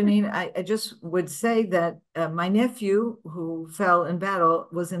 Thank you, Janine. I just would say that my nephew, who fell in battle,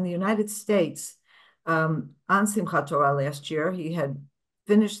 was in the United States on Simchat Torah last year. He had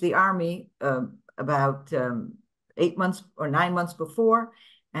finished the army about 8 months or 9 months before,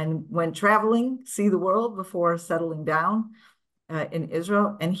 and went traveling, see the world before settling down in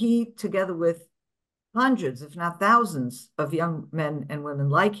Israel. And he, together with hundreds, if not thousands, of young men and women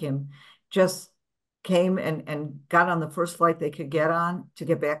like him, just came and got on the first flight they could get on to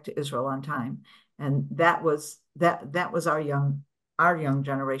get back to Israel on time. And that was our young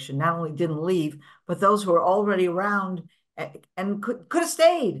generation. Not only didn't leave, but those who were already around and could have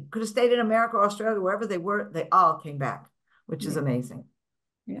stayed in America or Australia, wherever they were, they all came back, which is amazing.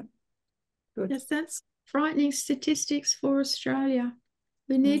 Yeah. Good. Yes, that's frightening statistics for Australia.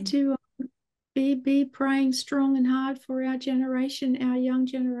 We need to be praying strong and hard for our generation, our young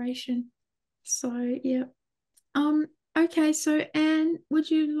generation. So yeah. Okay, so Anne, would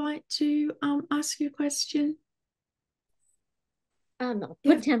you like to ask your question? I'll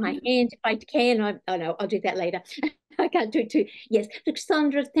put down my hand if I can. No, I'll do that later. I can't do it too. Yes. Look,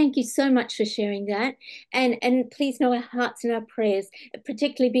 Sandra, thank you so much for sharing that. And please know our hearts and our prayers,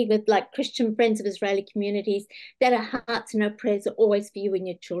 particularly be with like Christian friends of Israeli communities, that our hearts and our prayers are always for you and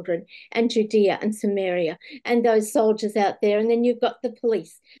your children, and Judea and Samaria and those soldiers out there. And then you've got the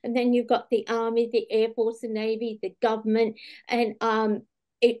police, and then you've got the army, the Air Force, the Navy, the government, and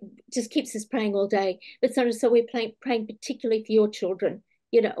it just keeps us praying all day. But so we're praying particularly for your children.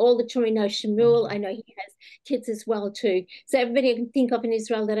 All the children know Shmuel. I know he has kids as well too. So everybody I can think of in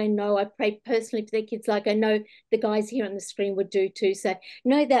Israel that I know, I pray personally for their kids, like I know the guys here on the screen would do too. So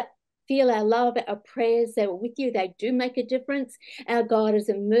know that feel our love, our prayers, they were with you. They do make a difference. Our God is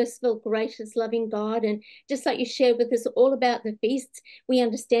a merciful, gracious, loving God. And just like you shared with us all about the feasts, we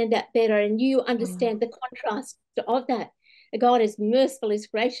understand that better. And you understand the contrast of that. God is merciful, is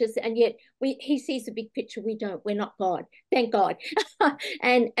gracious, and yet he sees the big picture. We don't. We're not God. Thank God.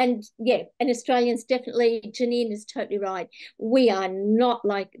 and yeah, and Australians definitely, Janine is totally right. We are not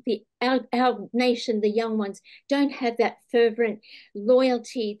like our nation, the young ones, don't have that fervent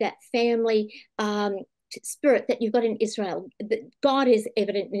loyalty, that family spirit that you've got in Israel. God is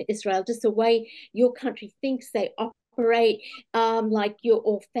evident in Israel, just the way your country thinks, they operate like you're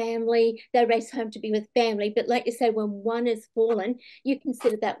all family. They race home to be with family. But like you say, when one is fallen, you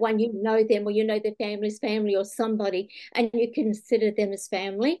consider that one, you know them, or you know their family's family or somebody, and you consider them as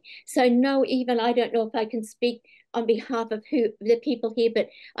family. So no, even I don't know if I can speak on behalf of the people here, but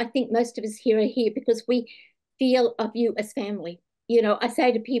I think most of us here are here because we feel of you as family. You know, I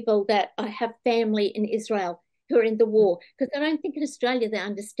say to people that I have family in Israel who are in the war, because I don't think in Australia they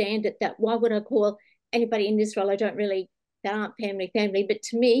understand it, that why would I call anybody in Israel? I don't really, they aren't family, but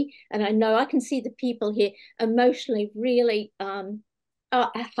to me, and I know I can see the people here emotionally really, oh,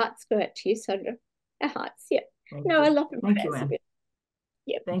 our hearts go out to you, Sandra. Our hearts, yeah. I love them. Thank you, Anne.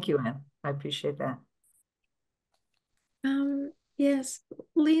 Yeah. Thank you, Anne. I appreciate that. Yes,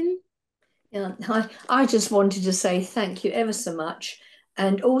 Lynn. Yeah, I just wanted to say thank you ever so much.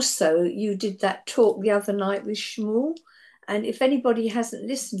 And also, you did that talk the other night with Shmuel. And if anybody hasn't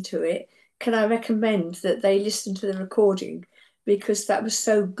listened to it, can I recommend that they listen to the recording? Because that was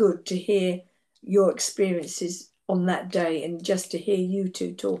so good to hear your experiences on that day and just to hear you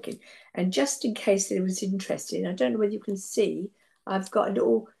two talking. And just in case it was interesting, I don't know whether you can see, I've got a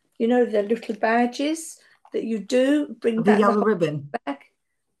little, the little badges that you do, bring back the yellow ribbon. Back.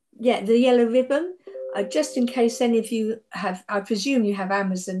 Yeah, the yellow ribbon. Just in case any of you have, I presume you have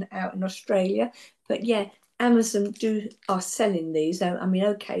Amazon out in Australia, but yeah, Amazon are selling these. I mean,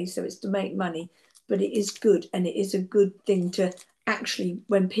 okay, so it's to make money, but it is good, and it is a good thing to actually,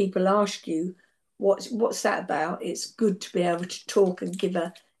 when people ask you, what's that about? It's good to be able to talk and give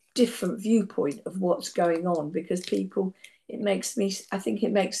a different viewpoint of what's going on, because people, I think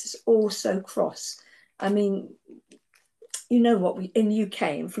it makes us all so cross. I mean, you know what, we in UK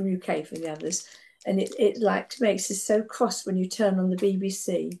and from UK for the others, and it like makes us so cross when you turn on the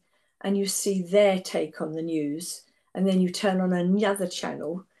BBC and you see their take on the news, and then you turn on another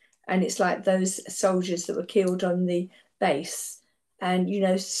channel and it's like those soldiers that were killed on the base, and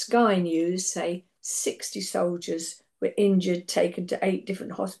Sky News say 60 soldiers were injured, taken to 8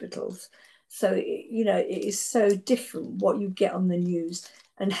 different hospitals. So it is so different what you get on the news,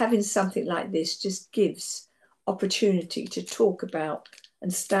 and having something like this just gives opportunity to talk about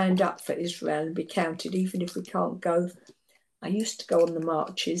and stand up for Israel and be counted, even if we can't go. I used to go on the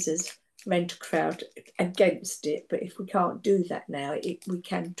marches as rent a crowd against it, but if we can't do that now, we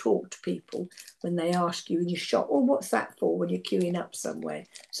can talk to people when they ask you in your shop, oh, what's that for, when you're queuing up somewhere.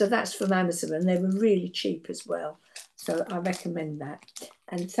 So that's from Amazon, and they were really cheap as well. So I recommend that.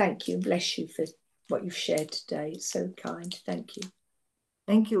 And thank you, bless you for what you've shared today. It's so kind. Thank you.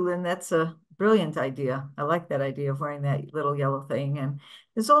 Thank you, Lynn. That's a brilliant idea. I like that idea of wearing that little yellow thing. And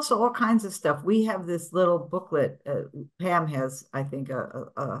there's also all kinds of stuff. We have this little booklet. Pam has, I think,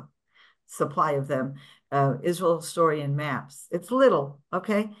 a supply of them. Israel Story and Maps. It's little,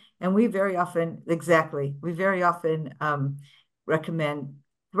 okay? And we very often recommend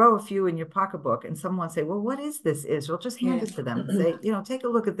throw a few in your pocketbook, and someone say, well, what is this Israel? Just hand it to them and say, take a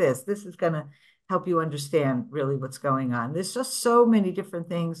look at this. This is going to help you understand really what's going on. There's just so many different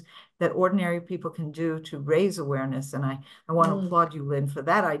things that ordinary people can do to raise awareness. And I want to applaud you, Lynn, for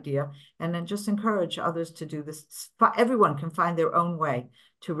that idea. And then just encourage others to do this. Everyone can find their own way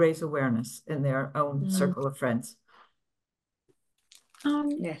to raise awareness in their own circle of friends.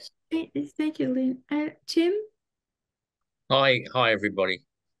 Yes. Thank you, Lynn. Tim? Hi, everybody.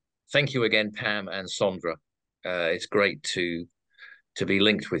 Thank you again, Pam and Sandra. It's great to be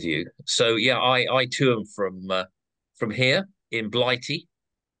linked with you. So yeah, I too am from here in Blighty,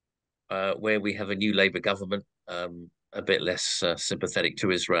 where we have a new Labour government, a bit less sympathetic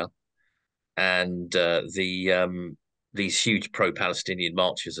to Israel, and these huge pro-Palestinian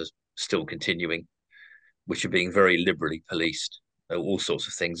marches are still continuing, which are being very liberally policed. All sorts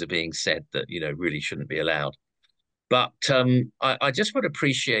of things are being said that really shouldn't be allowed. But I just would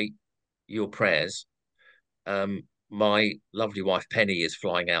appreciate your prayers. My lovely wife Penny is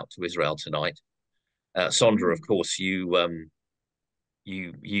flying out to Israel tonight. Sandra, of course, you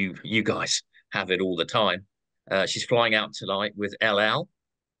guys have it all the time. She's flying out tonight with El Al.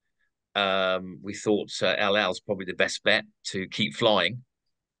 We thought El Al's probably the best bet to keep flying.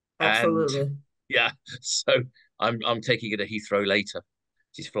 Absolutely. And yeah, so I'm taking her to Heathrow later.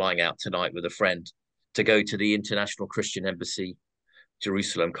 She's flying out tonight with a friend to go to the International Christian Embassy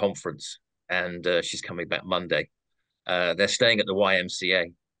Jerusalem conference, and she's coming back Monday. They're staying at the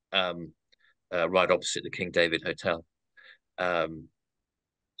YMCA, right opposite the King David Hotel.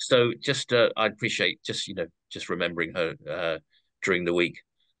 So just I appreciate just remembering her during the week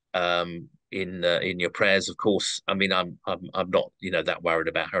in your prayers. Of course, I mean I'm not that worried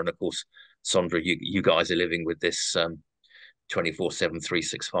about her, and of course, Sandra, you guys are living with this 24/7,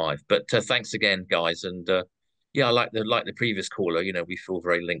 365. But thanks again, guys, and yeah, like the previous caller, we feel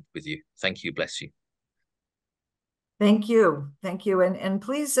very linked with you. Thank you, bless you. Thank you. Thank you. And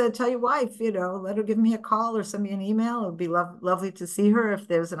please tell your wife, let her give me a call or send me an email. It would be lovely to see her if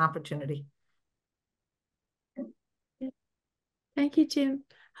there's an opportunity. Thank you, Jim.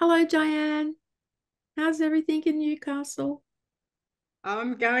 Hello, Diane. How's everything in Newcastle?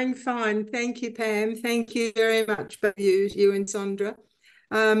 I'm going fine. Thank you, Pam. Thank you very much, both you and Sandra.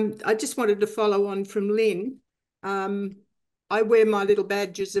 I just wanted to follow on from Lynn. I wear my little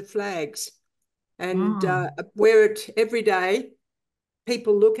badges of flags and wear it every day.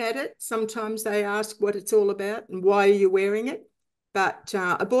 People look at it. Sometimes they ask what it's all about and why are you wearing it? But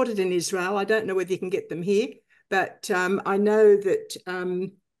I bought it in Israel. I don't know whether you can get them here, but I know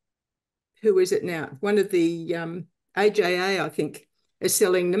that, who is it now? One of the AJA, I think, is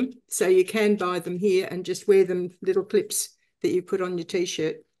selling them. So you can buy them here and just wear them, little clips that you put on your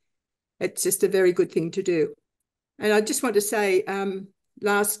T-shirt. It's just a very good thing to do. And I just want to say, on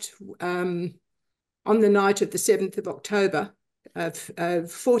the night of the 7th of October,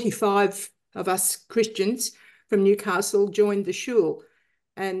 45 of us Christians from Newcastle joined the shul.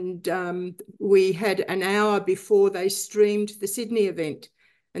 And we had an hour before they streamed the Sydney event.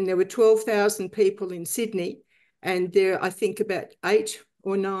 And there were 12,000 people in Sydney. And there, I think, about 8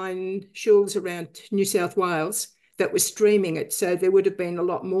 or 9 shuls around New South Wales that were streaming it. So there would have been a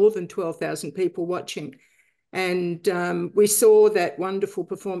lot more than 12,000 people watching. And we saw that wonderful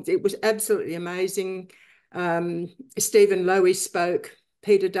performance. It was absolutely amazing. Stephen Lowy spoke,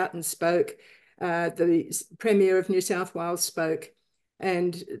 Peter Dutton spoke, the Premier of New South Wales spoke,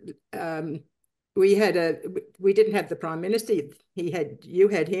 and we didn't have the Prime Minister. You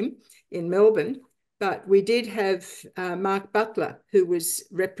had him in Melbourne, but we did have Mark Butler, who was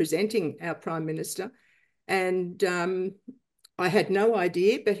representing our Prime Minister, and I had no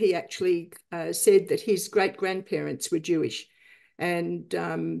idea, but he actually said that his great-grandparents were Jewish, and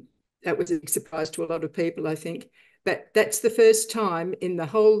that was a big surprise to a lot of people, I think. But that's the first time in the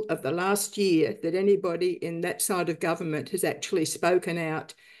whole of the last year that anybody in that side of government has actually spoken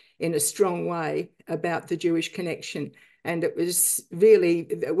out in a strong way about the Jewish connection. And it was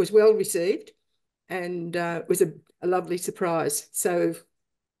well received, and it was a lovely surprise. So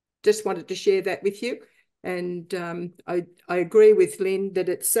just wanted to share that with you. And I agree with Lynn that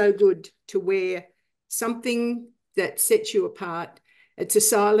it's so good to wear something that sets you apart. It's a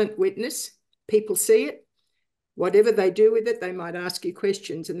silent witness. People see it. Whatever they do with it, they might ask you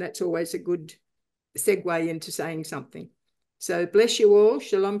questions, and that's always a good segue into saying something. So bless you all.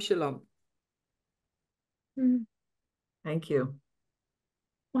 Shalom, shalom. Thank you.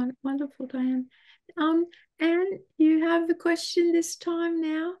 Wonderful, Diane. Anne, you have the question this time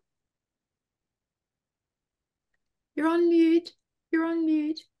now. You're on mute. You're on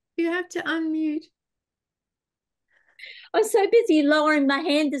mute. You have to unmute. I'm so busy lowering my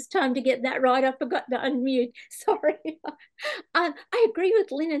hand this time to get that right. I forgot to unmute. Sorry. I agree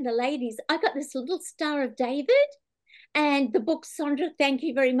with Lynn and the ladies. I got this little Star of David and the book, Sandra, thank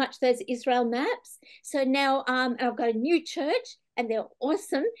you very much, those Israel maps. So now I've got a new church and they're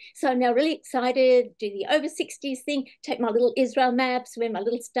awesome. So I'm now really excited, do the over 60s thing, take my little Israel maps, wear my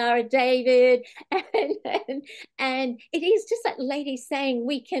little Star of David. And it is just like ladies saying,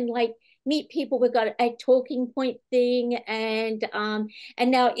 we can like meet people. We've got a talking point thing. And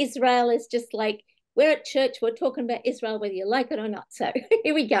now Israel is just like, we're at church, we're talking about Israel, whether you like it or not. So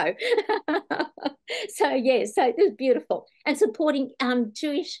here we go. So it was beautiful. And supporting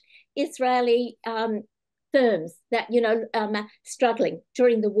Jewish Israeli firms that, struggling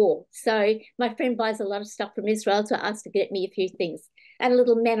during the war. So my friend buys a lot of stuff from Israel, so I asked to get me a few things and a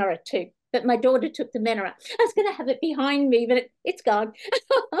little menorah too. But my daughter took the menorah. I was going to have it behind me, but it's gone.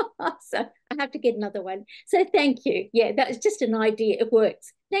 So I have to get another one. So thank you. Yeah, that was just an idea. It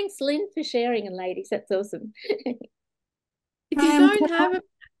works. Thanks, Lynn, for sharing, and ladies, that's awesome. If you don't have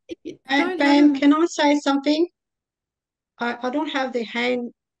it, Pam, can I say something? I don't have the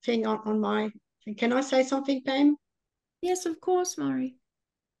hand thing on my thing. Can I say something, Pam? Yes, of course, Murray.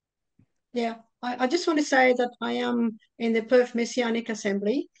 Yeah, I just want to say that I am in the Perth Messianic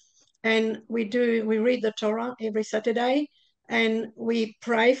Assembly, and we read the Torah every Saturday, and we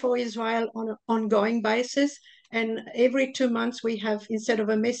pray for Israel on an ongoing basis. And every 2 months we have, instead of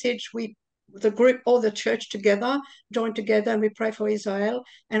a message, the group or the church together join together and we pray for Israel.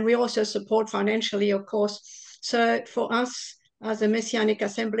 And we also support financially, of course. So for us as a Messianic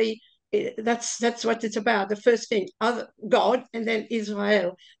Assembly, that's what it's about. The first thing, God, and then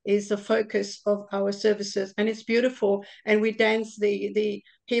Israel is the focus of our services, and it's beautiful. And we dance the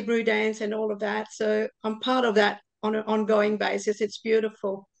Hebrew dance and all of that. So I'm part of that on an ongoing basis. It's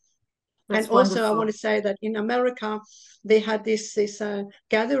beautiful. That's and also, wonderful. I want to say that in America, they had this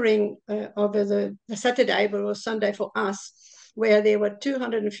gathering over the Saturday, but it was Sunday for us, where there were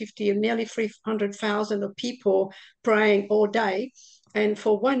 250, nearly 300,000 of people praying all day. And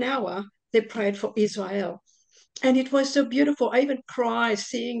for 1 hour, they prayed for Israel. And it was so beautiful. I even cried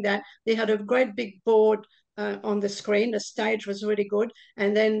seeing that. They had a great big board on the screen. The stage was really good.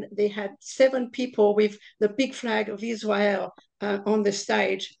 And then they had 7 people with the big flag of Israel on the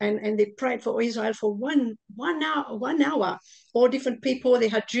stage. And they prayed for Israel for one hour, 1 hour. All different people. They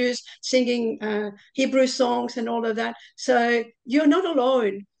had Jews singing Hebrew songs and all of that. So you're not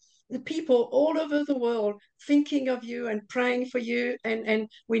alone. The people all over the world thinking of you and praying for you, and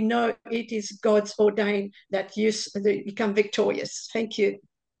we know it is God's ordained that you become victorious. Thank you.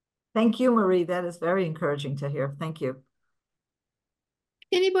 Thank you, Marie. That is very encouraging to hear. Thank you.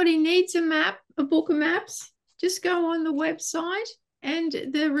 Anybody needs a map, a book of maps, just go on the website and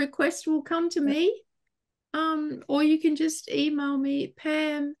the request will come to me. Or you can just email me,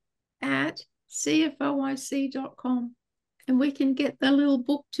 pam@cfoic.com, and we can get the little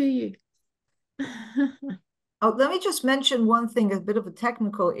book to you. Oh, let me just mention one thing, a bit of a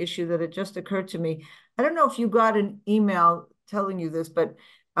technical issue that had just occurred to me. I don't know if you got an email telling you this, but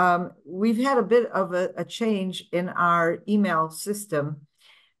we've had a bit of a change in our email system.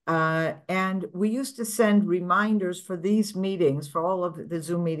 And we used to send reminders for these meetings, for all of the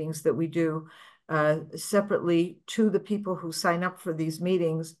Zoom meetings that we do separately to the people who sign up for these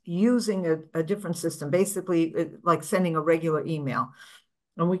meetings using a different system, basically like sending a regular email.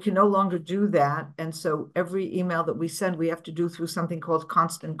 And we can no longer do that. And so every email that we send, we have to do through something called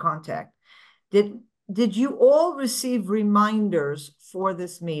Constant Contact. Did you all receive reminders for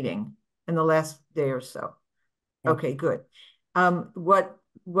this meeting in the last day or so? Okay, good. What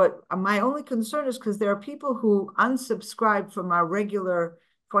my only concern is, because there are people who unsubscribe from our regular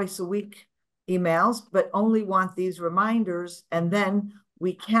twice a week emails, but only want these reminders, and then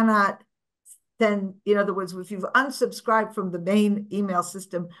we cannot then, in other words, if you've unsubscribed from the main email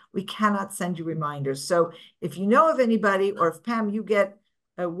system, we cannot send you reminders. So if you know of anybody, or if Pam, you get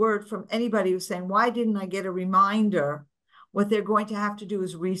a word from anybody who's saying, why didn't I get a reminder? What they're going to have to do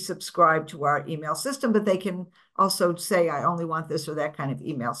is resubscribe to our email system, but they can also say, I only want this or that kind of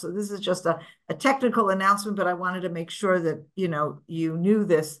email. So this is just a technical announcement, but I wanted to make sure that, you knew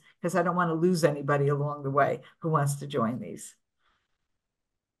this, because I don't want to lose anybody along the way who wants to join these.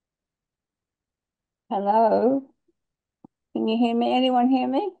 Hello. Can you hear me? Anyone hear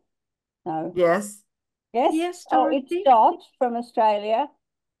me? No. Yes. Yes? Yes, Oh, it's Dorothy. Dot from Australia.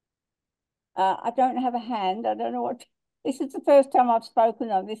 I don't have a hand. I don't know what. This is the first time I've spoken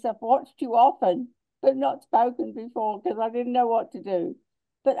on this. I've watched you often, but not spoken before because I didn't know what to do.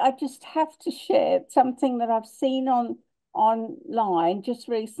 But I just have to share something that I've seen online just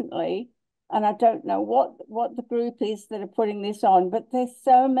recently. And I don't know what the group is that are putting this on, but there's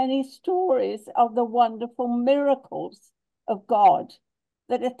so many stories of the wonderful miracles of God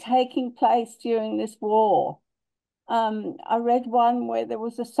that are taking place during this war. I read one where there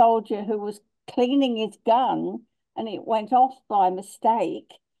was a soldier who was cleaning his gun and it went off by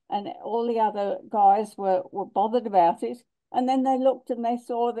mistake, and all the other guys were bothered about it. And then they looked and they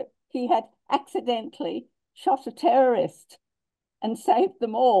saw that he had accidentally shot a terrorist and saved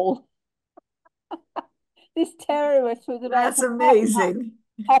them all. This terrorist was about That's amazing.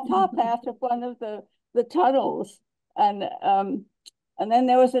 pop up out of one of the tunnels. And then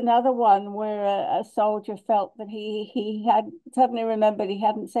there was another one where a soldier felt that he had suddenly remembered he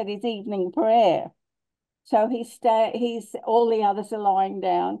hadn't said his evening prayer. So he's all the others are lying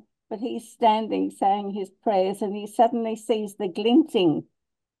down, but he's standing saying his prayers, and he suddenly sees the glinting,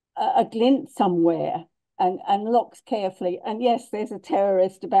 a glint somewhere, and looks carefully. And yes, there's a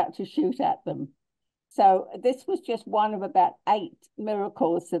terrorist about to shoot at them. So this was just one of about 8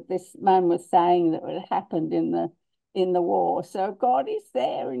 miracles that this man was saying that had happened in the war. So God is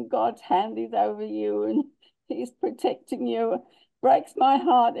there, and God's hand is over you, and he's protecting you. Breaks my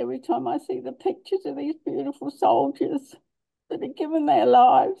heart every time I see the pictures of these beautiful soldiers that are given their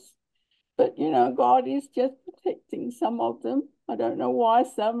lives. But, God is just protecting some of them. I don't know why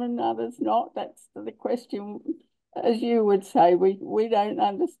some and others not. That's the question. As you would say, we don't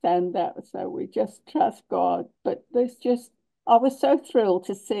understand that, so we just trust God. But I was so thrilled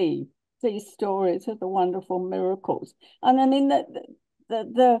to see these stories of the wonderful miracles. And I mean,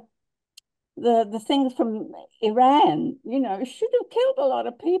 the things from Iran, should have killed a lot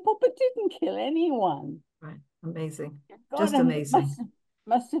of people, but didn't kill anyone. Right. Amazing. God Just amazing.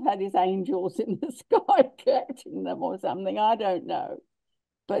 Must have had his angels in the sky protecting them or something. I don't know.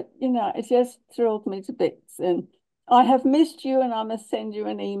 But, it just thrilled me to bits. And I have missed you, and I must send you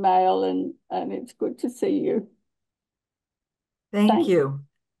an email, and it's good to see you. Thank you.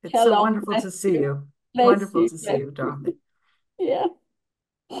 It's so wonderful to see you. Wonderful to see you, Dorothy. Yeah.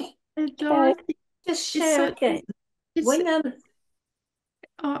 Dorothy, just share again.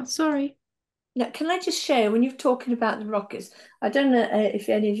 Oh, sorry. Yeah, can I just share, when you're talking about the rockets, I don't know if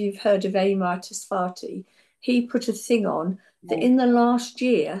any of you have heard of Amar Tesfati. He put a thing on that in the last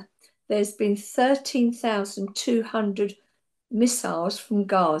year, there's been 13,200 missiles from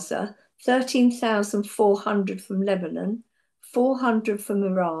Gaza, 13,400 from Lebanon, 400 from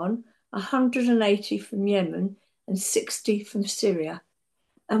Iran, 180 from Yemen, and 60 from Syria.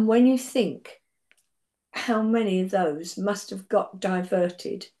 And when you think how many of those must have got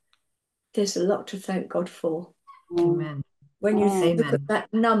diverted, there's a lot to thank God for. Amen. When you look at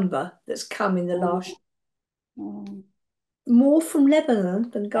that number that's come in the last, more from Lebanon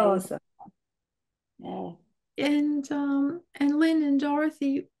than Gaza. Yeah. And Lynn and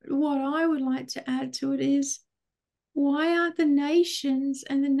Dorothy, what I would like to add to it is, why aren't the nations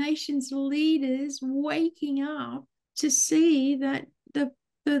and the nations' leaders waking up to see that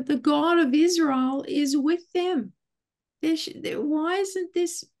the God of Israel is with them? Why isn't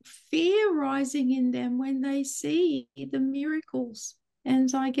this fear rising in them when they see the miracles?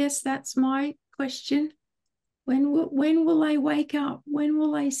 And I guess that's my question. When will they wake up? When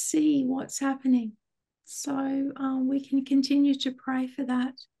will they see what's happening? So we can continue to pray for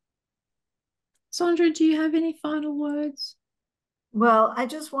that. Sandra, do you have any final words? Well, I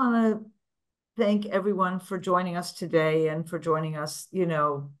just want to thank everyone for joining us today and for joining us,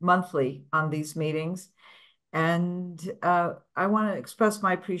 monthly on these meetings. And I want to express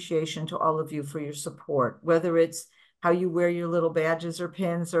my appreciation to all of you for your support, whether it's how you wear your little badges or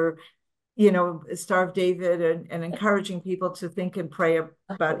pins, or, Star of David, and encouraging people to think and pray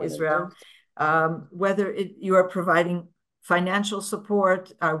about Israel. Whether you are providing financial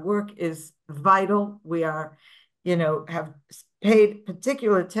support, our work is vital. We are, have paid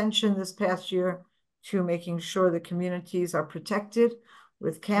particular attention this past year to making sure the communities are protected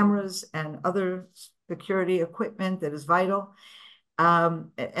with cameras and other security equipment that is vital,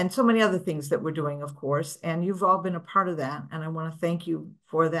 and so many other things that we're doing, of course, and you've all been a part of that, and I want to thank you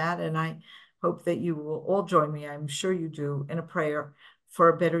for that, and I hope that you will all join me, I'm sure you do, in a prayer for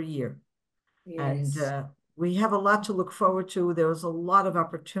a better year. Yes. And we have a lot to look forward to. There's a lot of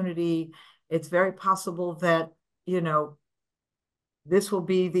opportunity. It's very possible that, this will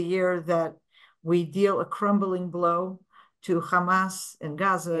be the year that we deal a crumbling blow to Hamas in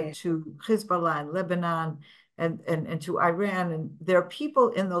Gaza, to Hezbollah in Lebanon, and to Iran. And there are people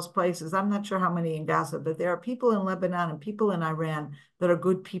in those places, I'm not sure how many in Gaza, but there are people in Lebanon and people in Iran that are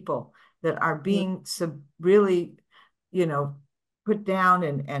good people, that are being really, put down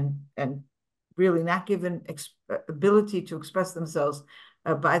and really not given ability to express themselves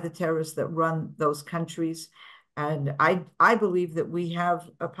by the terrorists that run those countries. And I believe that we have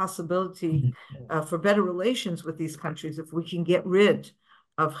a possibility for better relations with these countries if we can get rid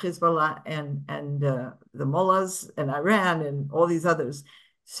of Hezbollah and the mullahs and Iran and all these others.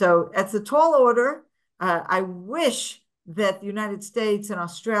 So it's a tall order. I wish that the United States and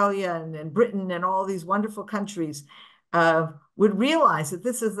Australia and Britain and all these wonderful countries would realize that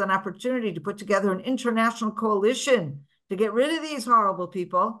this is an opportunity to put together an international coalition to get rid of these horrible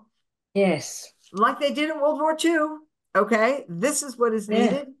people. Yes. Like they did in World War II. Okay, this is what is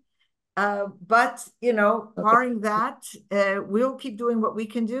needed. But barring that, we'll keep doing what we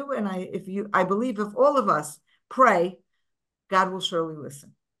can do. And I believe if all of us pray, God will surely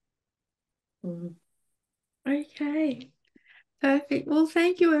listen. Okay, perfect. Well,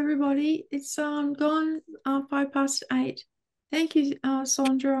 thank you, everybody. It's gone 8:05. Thank you,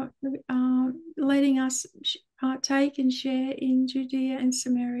 Sandra, letting us partake and share in Judea and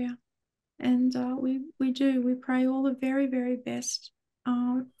Samaria. And we pray all the very, very best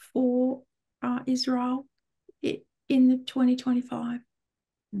for Israel in the 2025.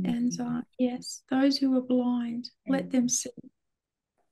 And yes, those who are blind, let them see.